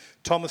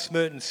 Thomas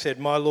Merton said,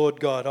 my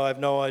Lord God, I have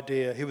no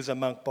idea. He was a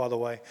monk, by the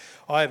way.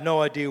 I have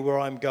no idea where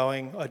I'm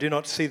going. I do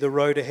not see the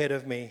road ahead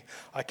of me.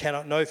 I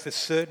cannot know for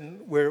certain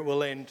where it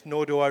will end,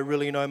 nor do I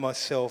really know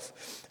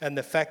myself. And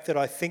the fact that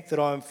I think that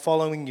I'm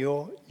following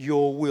your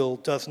will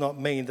does not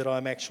mean that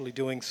I'm actually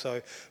doing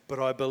so. But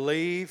I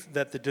believe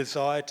that the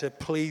desire to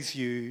please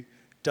you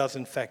does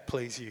in fact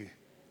please you.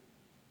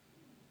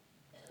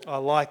 I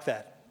like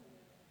that.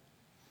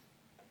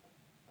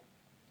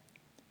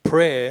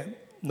 Prayer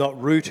not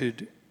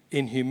rooted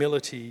in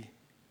humility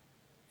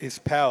is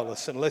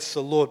powerless. Unless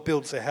the Lord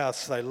builds a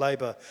house, they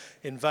labour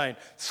in vain.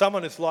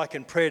 Someone is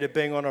likened prayer to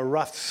being on a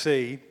rough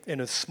sea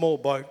in a small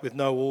boat with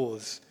no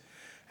oars.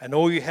 And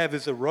all you have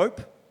is a rope,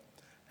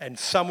 and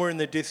somewhere in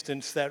the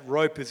distance that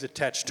rope is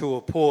attached to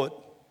a port.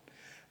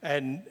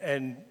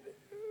 And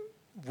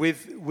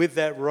with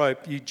that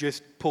rope, you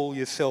just pull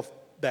yourself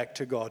back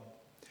to God.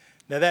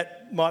 Now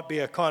that might be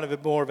a kind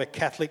of more of a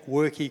Catholic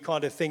worky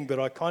kind of thing, but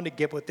I kind of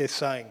get what they're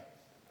saying.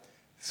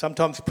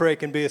 Sometimes prayer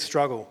can be a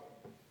struggle.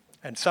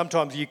 And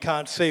sometimes you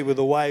can't see with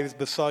the waves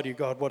beside you,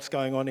 God, what's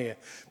going on here?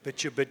 But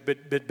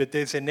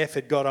there's an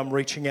effort, God, I'm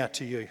reaching out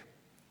to you.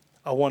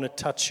 I want to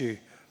touch you.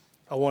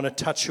 I want to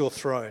touch your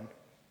throne.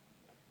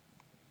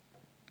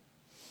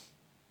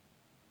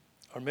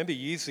 I remember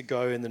years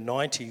ago in the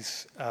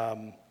 90s,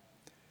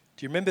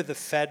 do you remember the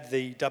fad,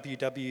 the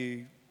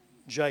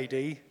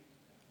WWJD?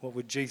 What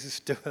would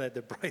Jesus do? They had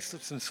the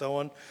bracelets and so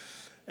on.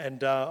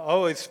 And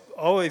I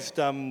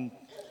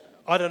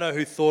don't know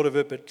who thought of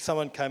it, but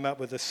someone came up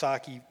with a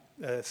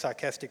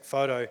sarcastic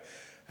photo,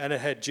 and it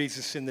had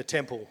Jesus in the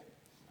temple,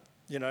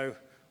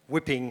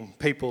 whipping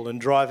people and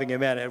driving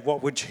them out. And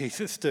what would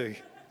Jesus do?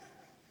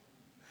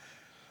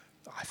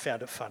 I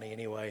found it funny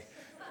anyway.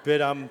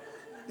 But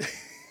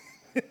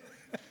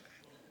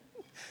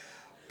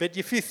but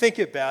if you think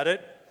about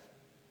it,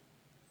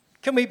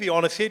 can we be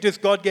honest here? Does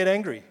God get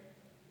angry?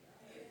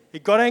 He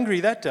got angry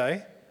that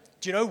day.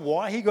 Do you know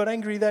why he got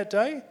angry that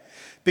day?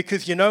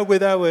 Because where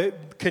they were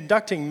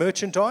conducting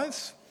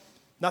merchandise?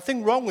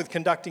 Nothing wrong with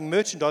conducting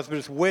merchandise, but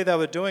it's where they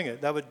were doing it.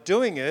 They were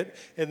doing it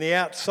in the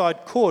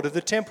outside court of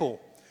the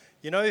temple.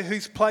 You know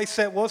whose place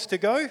that was to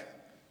go?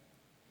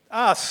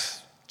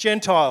 Us,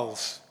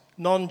 Gentiles,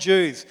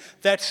 non-Jews.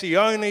 That's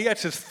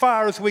as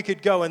far as we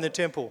could go in the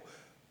temple.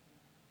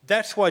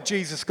 That's why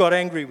Jesus got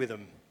angry with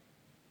them.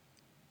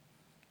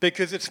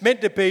 Because it's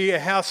meant to be a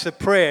house of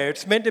prayer.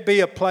 It's meant to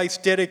be a place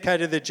dedicated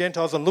to the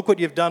Gentiles, and look what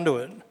you've done to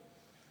it.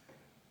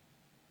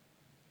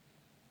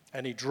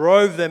 And he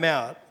drove them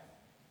out.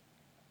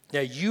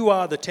 Now you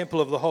are the temple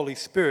of the Holy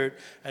Spirit,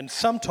 and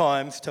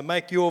sometimes to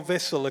make your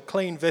vessel a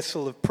clean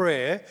vessel of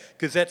prayer,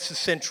 because that's the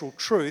central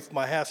truth,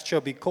 my house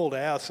shall be called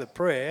a house of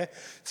prayer,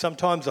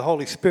 sometimes the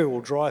Holy Spirit will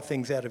drive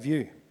things out of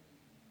you.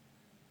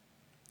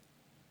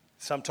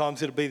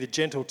 Sometimes it'll be the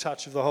gentle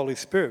touch of the Holy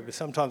Spirit, but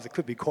sometimes it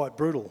could be quite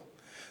brutal.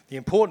 The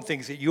important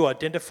thing is that you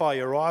identify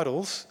your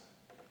idols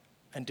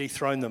and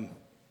dethrone them.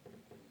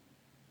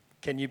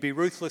 Can you be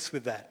ruthless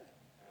with that?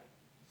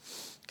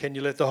 Can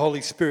you let the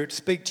Holy Spirit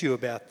speak to you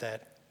about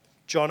that?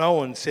 John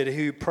Owen said,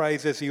 "He who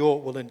prays as he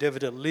ought will endeavour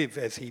to live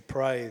as he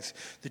prays."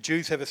 The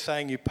Jews have a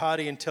saying, you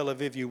party in Tel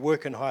Aviv, you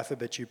work in Haifa,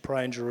 but you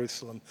pray in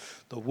Jerusalem.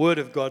 The Word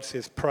of God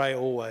says pray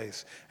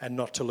always and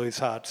not to lose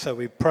heart. So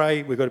we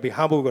pray, we've got to be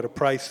humble, we've got to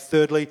pray.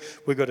 Thirdly,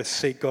 we've got to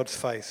seek God's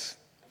face.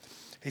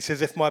 He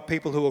says, if my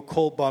people who are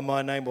called by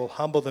my name will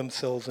humble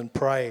themselves and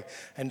pray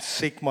and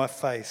seek my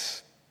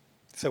face.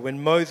 So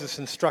when Moses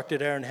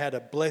instructed Aaron how to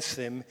bless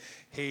them,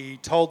 he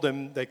told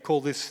them, they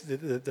call this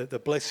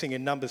the blessing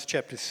in Numbers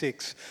chapter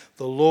 6.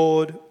 The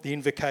Lord, the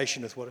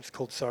invocation is what it's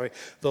called, sorry.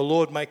 The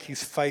Lord make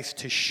his face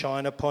to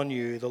shine upon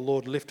you. The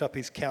Lord lift up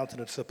his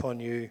countenance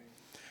upon you.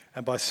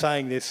 And by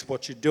saying this,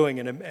 what you're doing,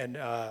 and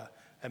a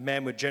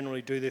man would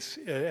generally do this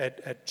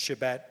at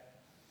Shabbat,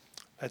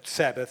 at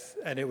Sabbath,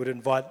 and it would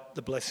invite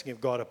the blessing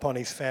of God upon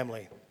his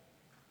family.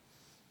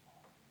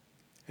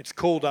 It's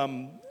called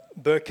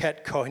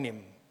Birkat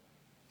Kohanim.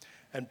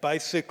 And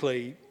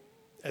basically,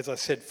 as I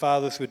said,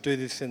 fathers would do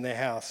this in their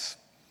house.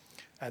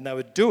 And they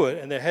would do it,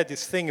 and they had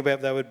this thing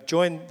about they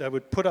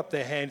would put up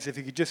their hands, if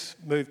you could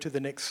just move to the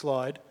next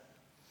slide,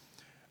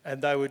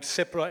 and they would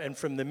separate, and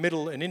from the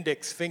middle and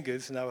index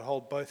fingers, and they would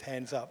hold both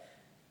hands up.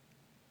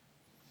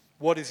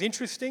 What is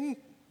interesting,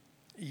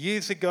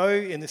 years ago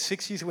in the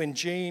 60s when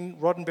Gene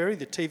Roddenberry,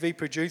 the TV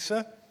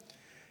producer,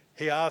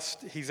 he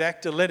asked his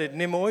actor Leonard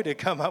Nimoy to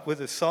come up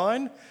with a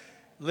sign.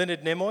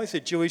 Leonard Nimoy's a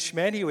Jewish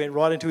man. He went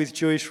right into his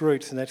Jewish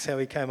roots, and that's how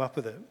he came up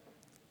with it.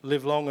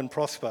 Live long and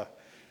prosper.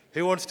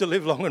 Who wants to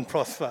live long and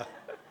prosper?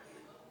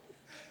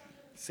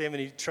 See how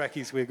many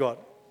trackies we've got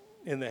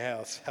in the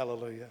house.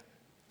 Hallelujah.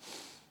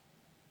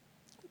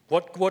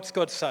 What's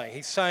God saying?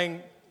 He's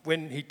saying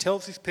when he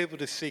tells his people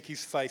to seek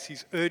his face,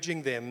 he's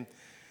urging them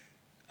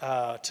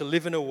to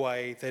live in a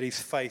way that his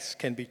face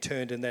can be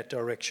turned in that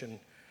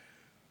direction.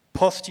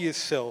 Posture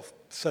yourself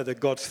so that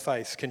God's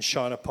face can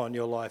shine upon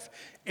your life.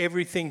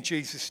 Everything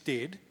Jesus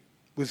did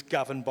was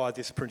governed by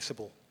this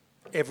principle.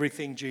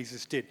 Everything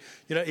Jesus did.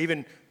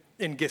 Even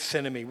in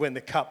Gethsemane, when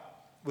the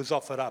cup was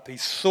offered up, he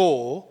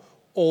saw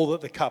all that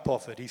the cup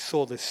offered. He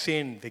saw the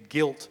sin, the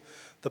guilt,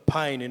 the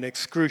pain, and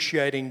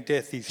excruciating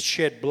death, his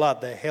shed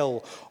blood, the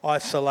hell,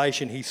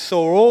 isolation. He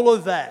saw all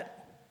of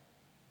that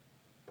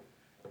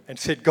and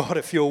said, God,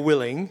 if you're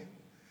willing,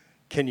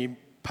 can you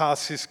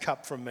pass this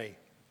cup from me?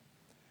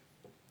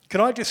 Can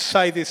I just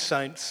say this,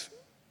 saints?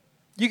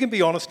 You can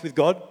be honest with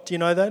God. Do you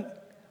know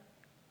that?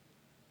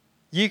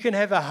 You can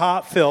have a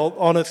heartfelt,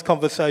 honest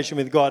conversation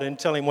with God and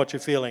tell him what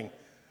you're feeling.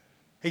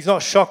 He's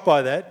not shocked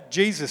by that.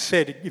 Jesus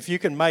said, if you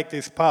can make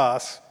this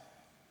pass,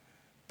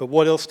 but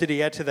what else did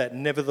he add to that?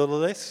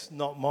 Nevertheless,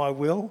 not my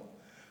will,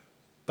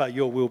 but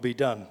your will be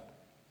done.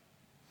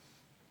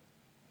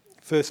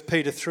 1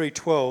 Peter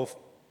 3:12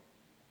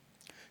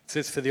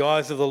 says, for the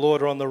eyes of the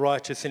Lord are on the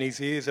righteous and his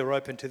ears are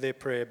open to their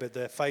prayer, but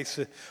the face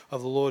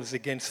of the Lord is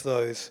against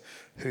those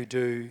who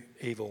do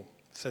evil.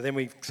 So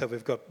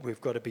we've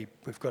got to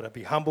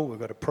be humble, we've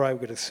got to pray,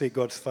 we've got to see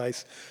God's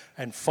face,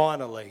 and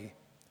finally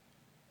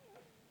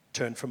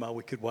turn from our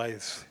wicked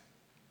ways.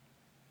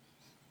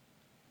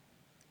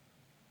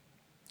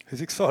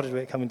 Who's excited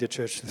about coming to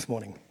church this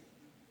morning?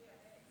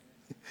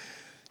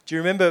 Do you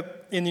remember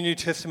in the New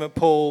Testament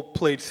Paul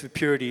pleads for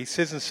purity? He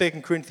says in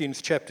 2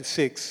 Corinthians chapter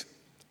 6,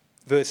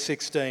 verse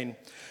 16,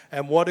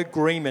 and what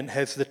agreement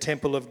has the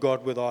temple of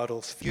God with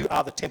idols? You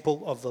are the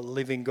temple of the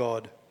living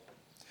God.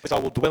 I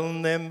will dwell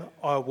in them,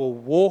 I will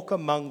walk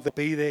among them,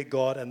 be their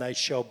God, and they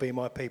shall be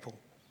my people.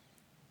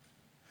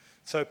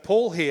 So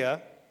Paul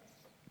here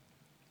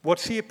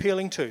What's he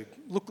appealing to?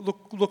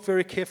 Look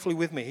very carefully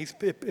with me. He's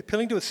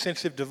appealing to a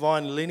sense of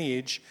divine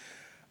lineage,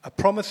 a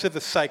promise of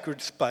a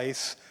sacred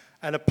space,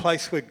 and a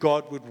place where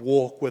God would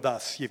walk with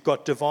us. You've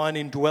got divine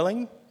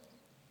indwelling.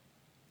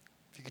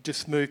 If you could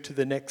just move to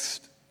the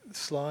next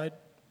slide.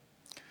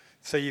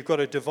 So you've got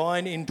a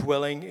divine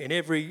indwelling in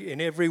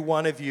every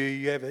one of you.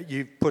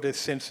 You've put a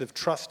sense of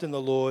trust in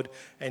the Lord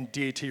and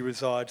deity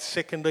resides.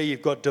 Secondly,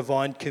 you've got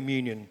divine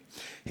communion.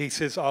 He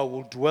says, I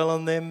will dwell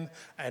in them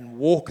and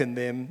walk in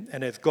them.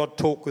 And as God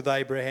talked with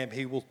Abraham,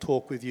 he will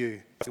talk with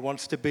you. He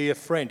wants to be a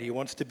friend. He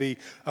wants to be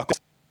a...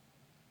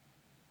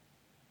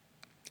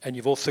 And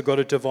you've also got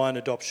a divine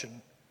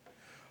adoption.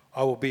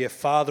 I will be a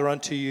father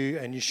unto you,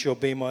 and you shall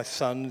be my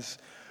sons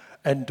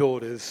and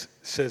daughters,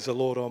 says the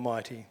Lord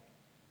Almighty.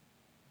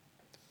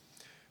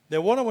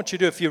 Now, what I want you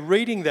to do, if you're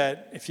reading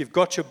that, if you've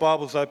got your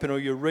Bibles open or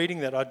you're reading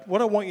that,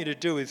 what I want you to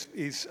do is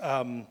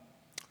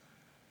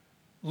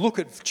look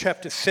at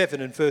chapter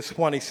 7 and verse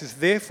 1. He says,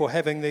 therefore,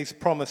 having these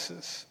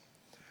promises.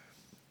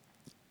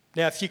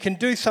 Now, if you can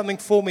do something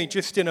for me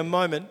just in a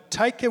moment,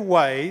 take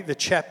away the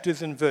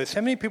chapters and verse.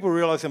 How many people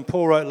realise when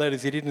Paul wrote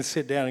letters, he didn't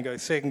sit down and go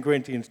 2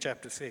 Corinthians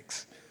chapter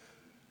 6?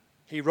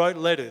 He wrote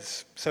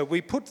letters. So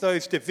we put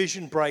those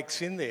division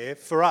breaks in there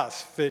for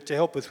us, to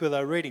help us with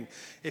our reading.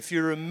 If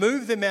you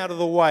remove them out of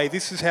the way,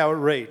 this is how it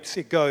reads.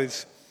 It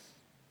goes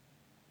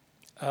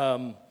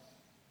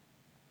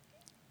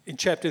in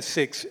chapter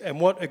 6,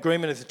 and what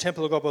agreement is the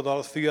temple of God with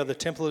idols? For you are the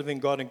temple of the living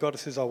God, and God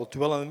says, I will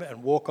dwell in them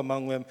and walk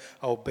among them.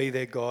 I will be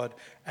their God,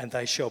 and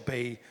they shall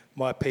be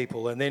my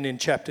people. And then in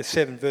chapter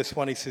 7, verse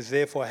 1, he says,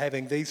 therefore,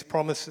 having these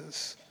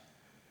promises.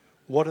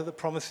 What are the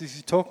promises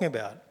he's talking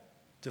about?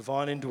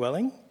 Divine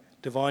indwelling,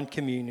 divine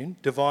communion,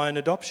 divine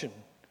adoption.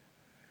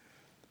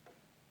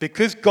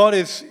 Because God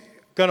is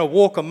going to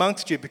walk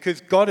amongst you, because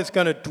God is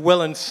going to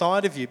dwell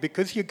inside of you,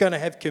 because you're going to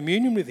have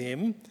communion with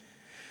him,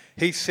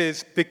 he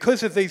says,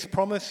 because of these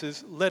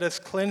promises, let us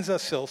cleanse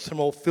ourselves from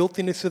all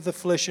filthiness of the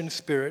flesh and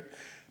spirit,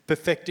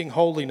 perfecting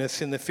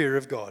holiness in the fear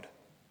of God.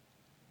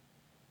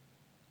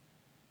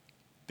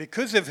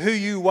 Because of who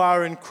you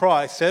are in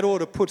Christ, that ought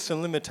to put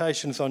some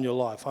limitations on your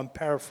life. I'm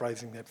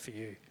paraphrasing that for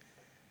you.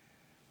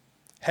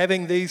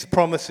 Having these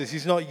promises,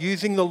 he's not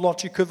using the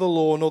logic of the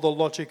law nor the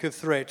logic of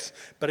threats,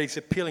 but he's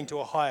appealing to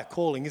a higher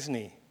calling, isn't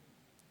he?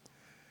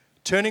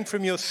 Turning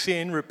from your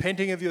sin,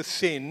 repenting of your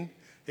sin,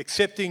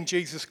 accepting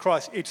Jesus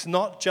Christ, it's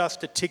not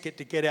just a ticket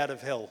to get out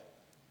of hell.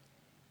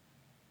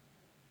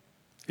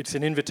 It's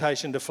an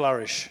invitation to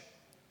flourish.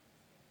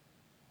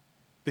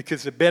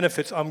 Because the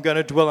benefits, I'm going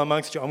to dwell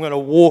amongst you. I'm going to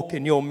walk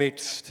in your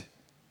midst.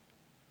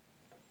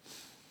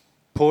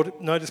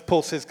 Notice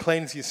Paul says,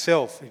 cleanse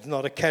yourself. It's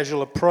not a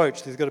casual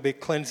approach. There's got to be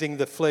cleansing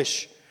the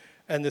flesh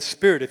and the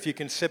spirit. If you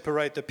can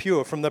separate the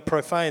pure from the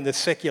profane, the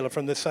secular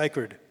from the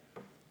sacred.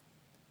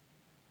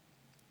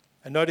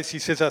 And notice he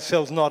says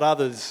ourselves, not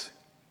others.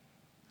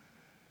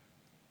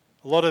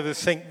 A lot of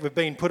us think we've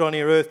been put on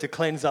here earth to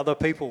cleanse other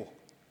people.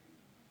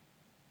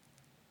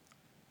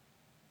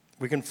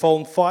 We can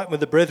fight with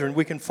the brethren.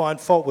 We can find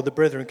fault with the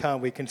brethren,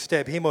 can't we? We can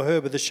stab him or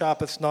her with the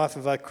sharpest knife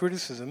of our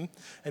criticism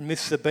and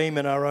miss the beam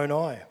in our own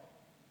eye.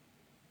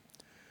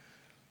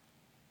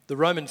 The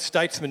Roman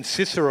statesman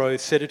Cicero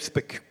said it's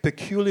the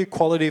peculiar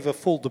quality of a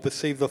fool to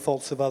perceive the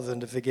faults of others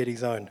and to forget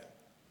his own.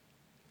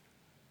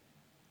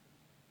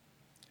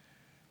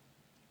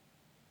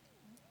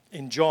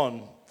 In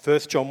 1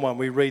 John 1,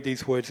 we read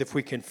these words, if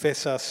we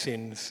confess our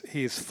sins,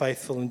 he is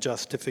faithful and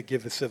just to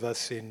forgive us of our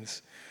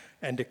sins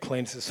and to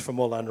cleanse us from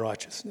all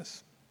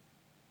unrighteousness.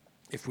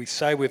 If we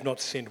say we've not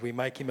sinned, we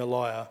make him a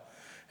liar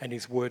and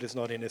his word is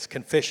not in us.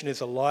 Confession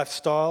is a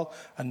lifestyle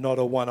and not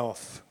a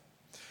one-off.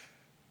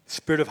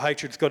 Spirit of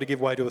hatred's got to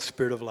give way to a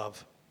spirit of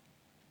love.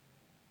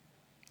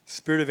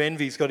 Spirit of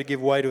envy's got to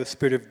give way to a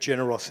spirit of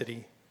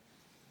generosity.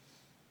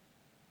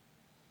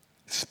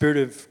 Spirit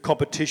of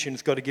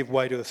competition's got to give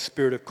way to a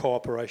spirit of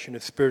cooperation. A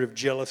spirit of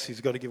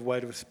jealousy's got to give way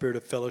to a spirit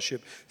of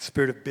fellowship.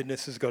 Spirit of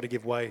bitterness has got to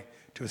give way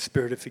to a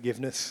spirit of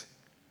forgiveness.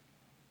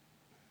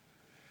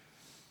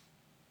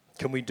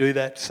 Can we do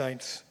that,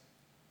 saints?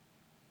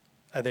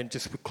 And then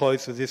just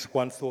close with this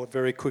one thought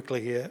very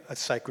quickly here, a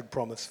sacred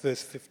promise.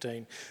 Verse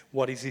 15.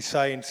 What does he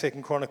say in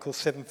 2 Chronicles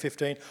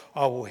 7:15?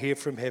 I will hear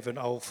from heaven,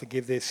 I will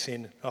forgive their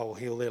sin, I will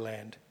heal their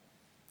land.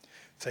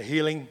 So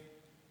healing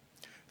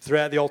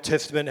throughout the Old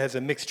Testament has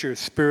a mixture of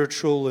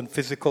spiritual and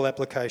physical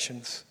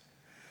applications.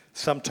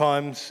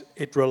 Sometimes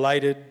it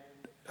related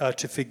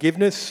to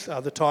forgiveness,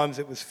 other times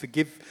it was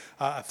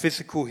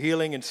physical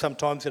healing, and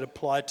sometimes it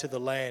applied to the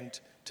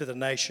land, to the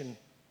nation,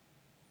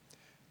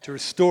 to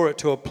restore it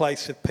to a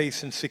place of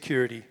peace and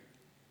security.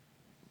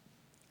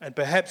 And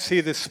perhaps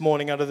here this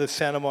morning, under the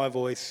sound of my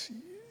voice,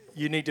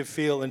 you need to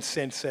feel and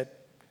sense that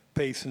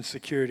peace and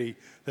security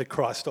that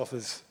Christ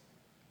offers.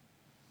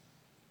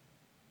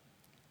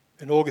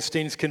 In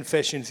Augustine's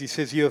Confessions, he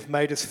says, you have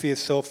made us for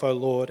yourself, O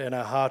Lord, and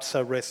our hearts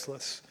are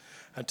restless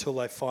until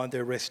they find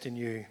their rest in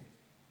you.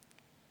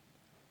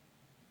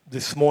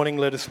 This morning,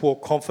 let us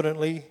walk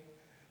confidently,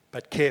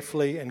 but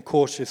carefully and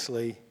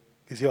cautiously,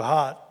 because your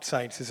heart,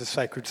 saints, is a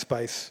sacred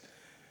space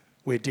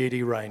where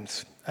deity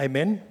reigns.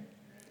 Amen?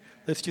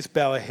 Let's just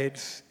bow our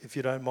heads, if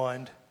you don't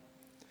mind,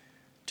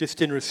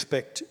 just in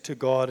respect to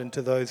God and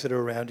to those that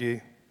are around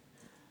you.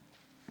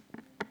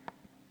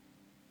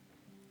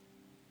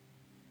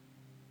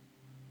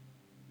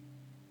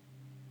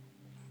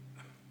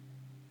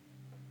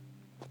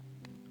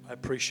 I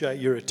appreciate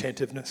your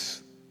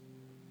attentiveness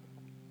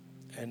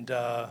and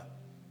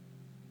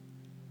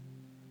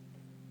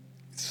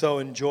so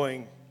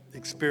enjoying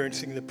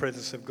experiencing the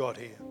presence of God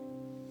here.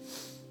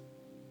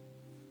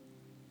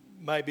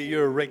 Maybe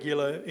you're a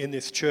regular in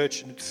this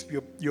church and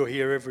you're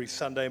here every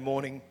Sunday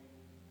morning.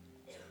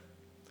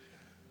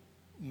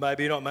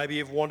 Maybe not. Maybe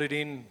you've wandered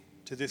in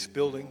to this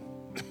building.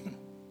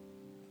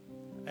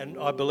 And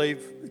I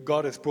believe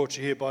God has brought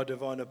you here by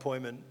divine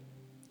appointment.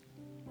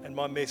 And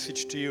my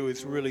message to you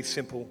is really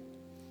simple.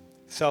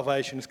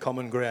 Salvation is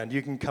common ground.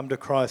 You can come to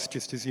Christ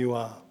just as you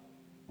are.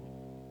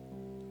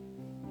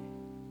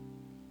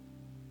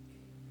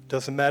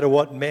 Doesn't matter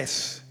what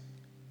mess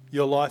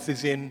your life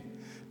is in.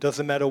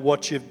 Doesn't matter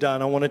what you've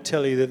done. I want to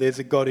tell you that there's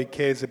a God who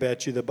cares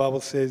about you. The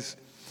Bible says,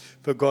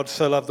 for God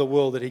so loved the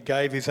world that he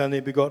gave his only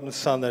begotten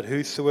Son, that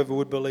whosoever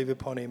would believe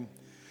upon him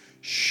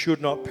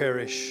should not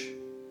perish,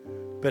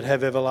 but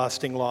have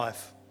everlasting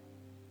life.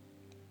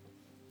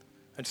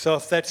 And so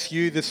if that's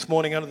you this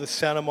morning under the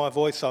sound of my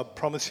voice, I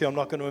promise you I'm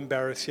not going to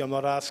embarrass you. I'm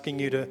not asking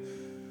you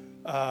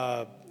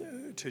to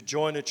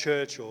join a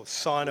church or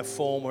sign a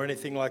form or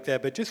anything like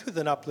that, but just with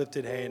an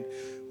uplifted hand,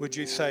 would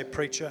you say,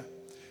 preacher,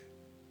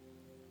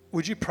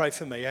 would you pray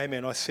for me?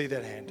 Amen. I see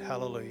that hand.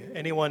 Hallelujah.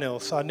 Anyone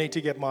else? I need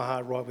to get my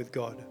heart right with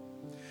God.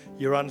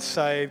 You're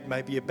unsaved.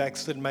 Maybe you're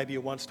backslidden. Maybe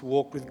you once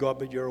walked with God,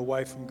 but you're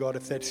away from God.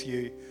 If that's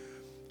you,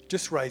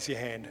 just raise your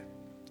hand.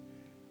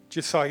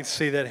 Just so I can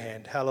see that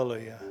hand.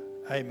 Hallelujah.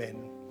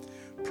 Amen.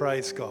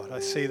 Praise God.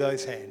 I see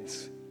those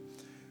hands.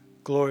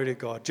 Glory to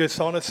God. Just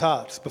honest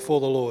hearts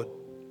before the Lord.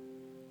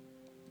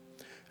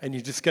 And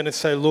you're just going to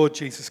say, Lord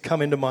Jesus,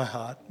 come into my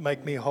heart.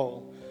 Make me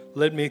whole.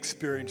 Let me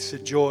experience the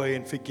joy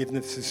and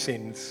forgiveness of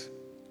sins.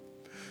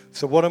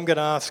 So what I'm going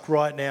to ask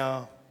right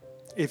now,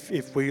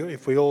 if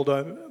we all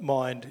don't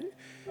mind,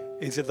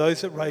 is that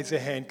those that raise their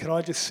hand, can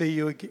I just see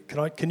you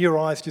again? Can your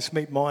eyes just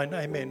meet mine?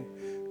 Amen.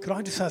 Can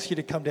I just ask you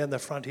to come down the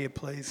front here,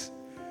 please?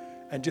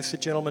 And just the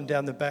gentleman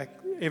down the back.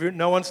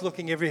 No one's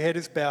looking. Every head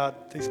is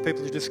bowed. These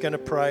people are just going to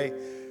pray.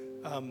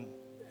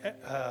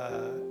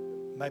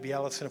 Maybe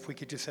Alison, if we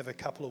could just have a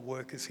couple of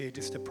workers here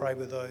just to pray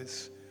with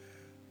those.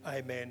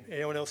 Amen.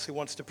 Anyone else who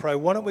wants to pray?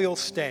 Why don't we all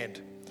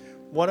stand?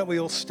 Why don't we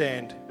all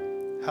stand?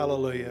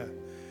 Hallelujah.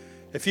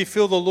 If you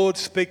feel the Lord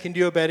speaking to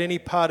you about any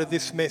part of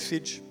this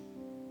message,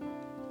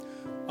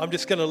 I'm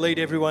just going to lead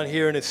everyone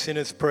here in a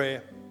sinner's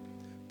prayer.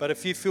 But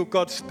if you feel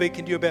God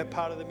speaking to you about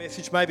part of the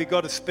message, maybe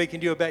God is speaking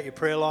to you about your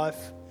prayer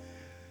life.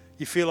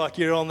 You feel like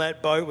you're on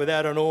that boat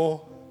without an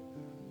oar.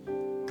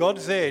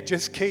 God's there.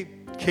 Just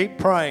keep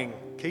praying.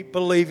 Keep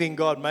believing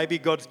God. Maybe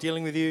God's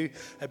dealing with you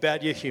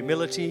about your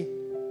humility.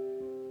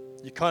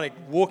 You're kind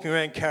of walking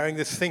around carrying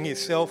this thing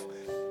yourself.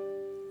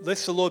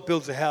 Lest the Lord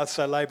builds a house,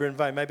 so labour in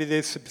vain. Maybe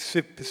there's a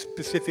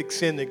specific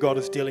sin that God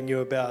is dealing you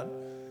about.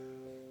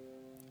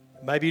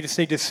 Maybe you just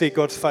need to see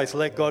God's face.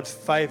 Let God's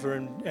favour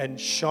and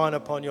shine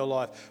upon your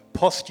life.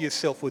 Posture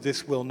yourself with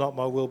this will, not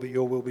my will, but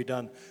your will be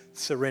done.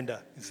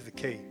 Surrender is the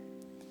key.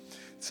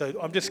 So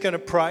I'm just going to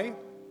pray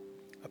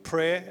a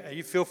prayer.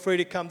 You feel free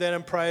to come down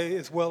and pray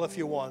as well if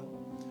you want.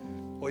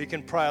 Or you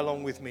can pray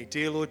along with me.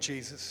 Dear Lord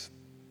Jesus,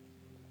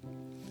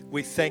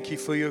 we thank you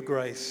for your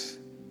grace.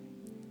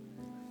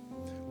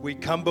 We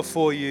come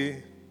before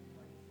you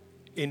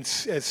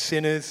as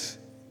sinners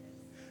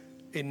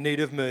in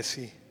need of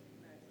mercy.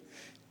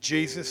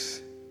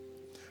 Jesus,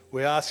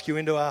 we ask you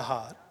into our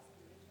heart.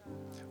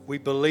 We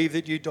believe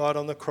that you died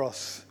on the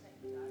cross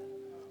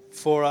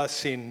for our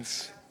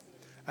sins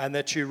and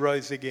that you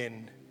rose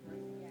again.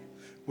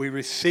 We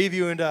receive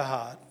you into our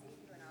heart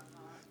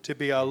to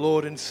be our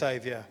Lord and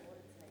Saviour.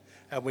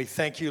 And we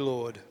thank you,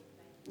 Lord,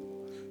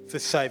 for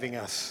saving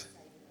us.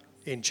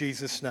 In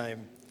Jesus'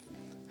 name,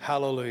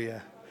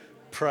 hallelujah.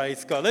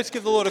 Praise God. Let's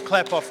give the Lord a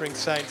clap offering,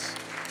 saints.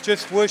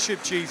 Just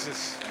worship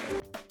Jesus.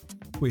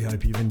 We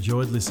hope you've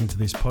enjoyed listening to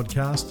this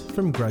podcast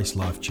from Grace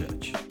Life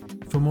Church.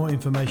 For more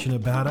information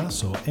about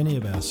us or any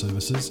of our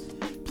services,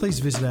 please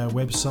visit our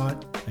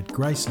website at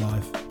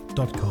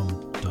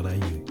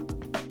gracelife.com.au.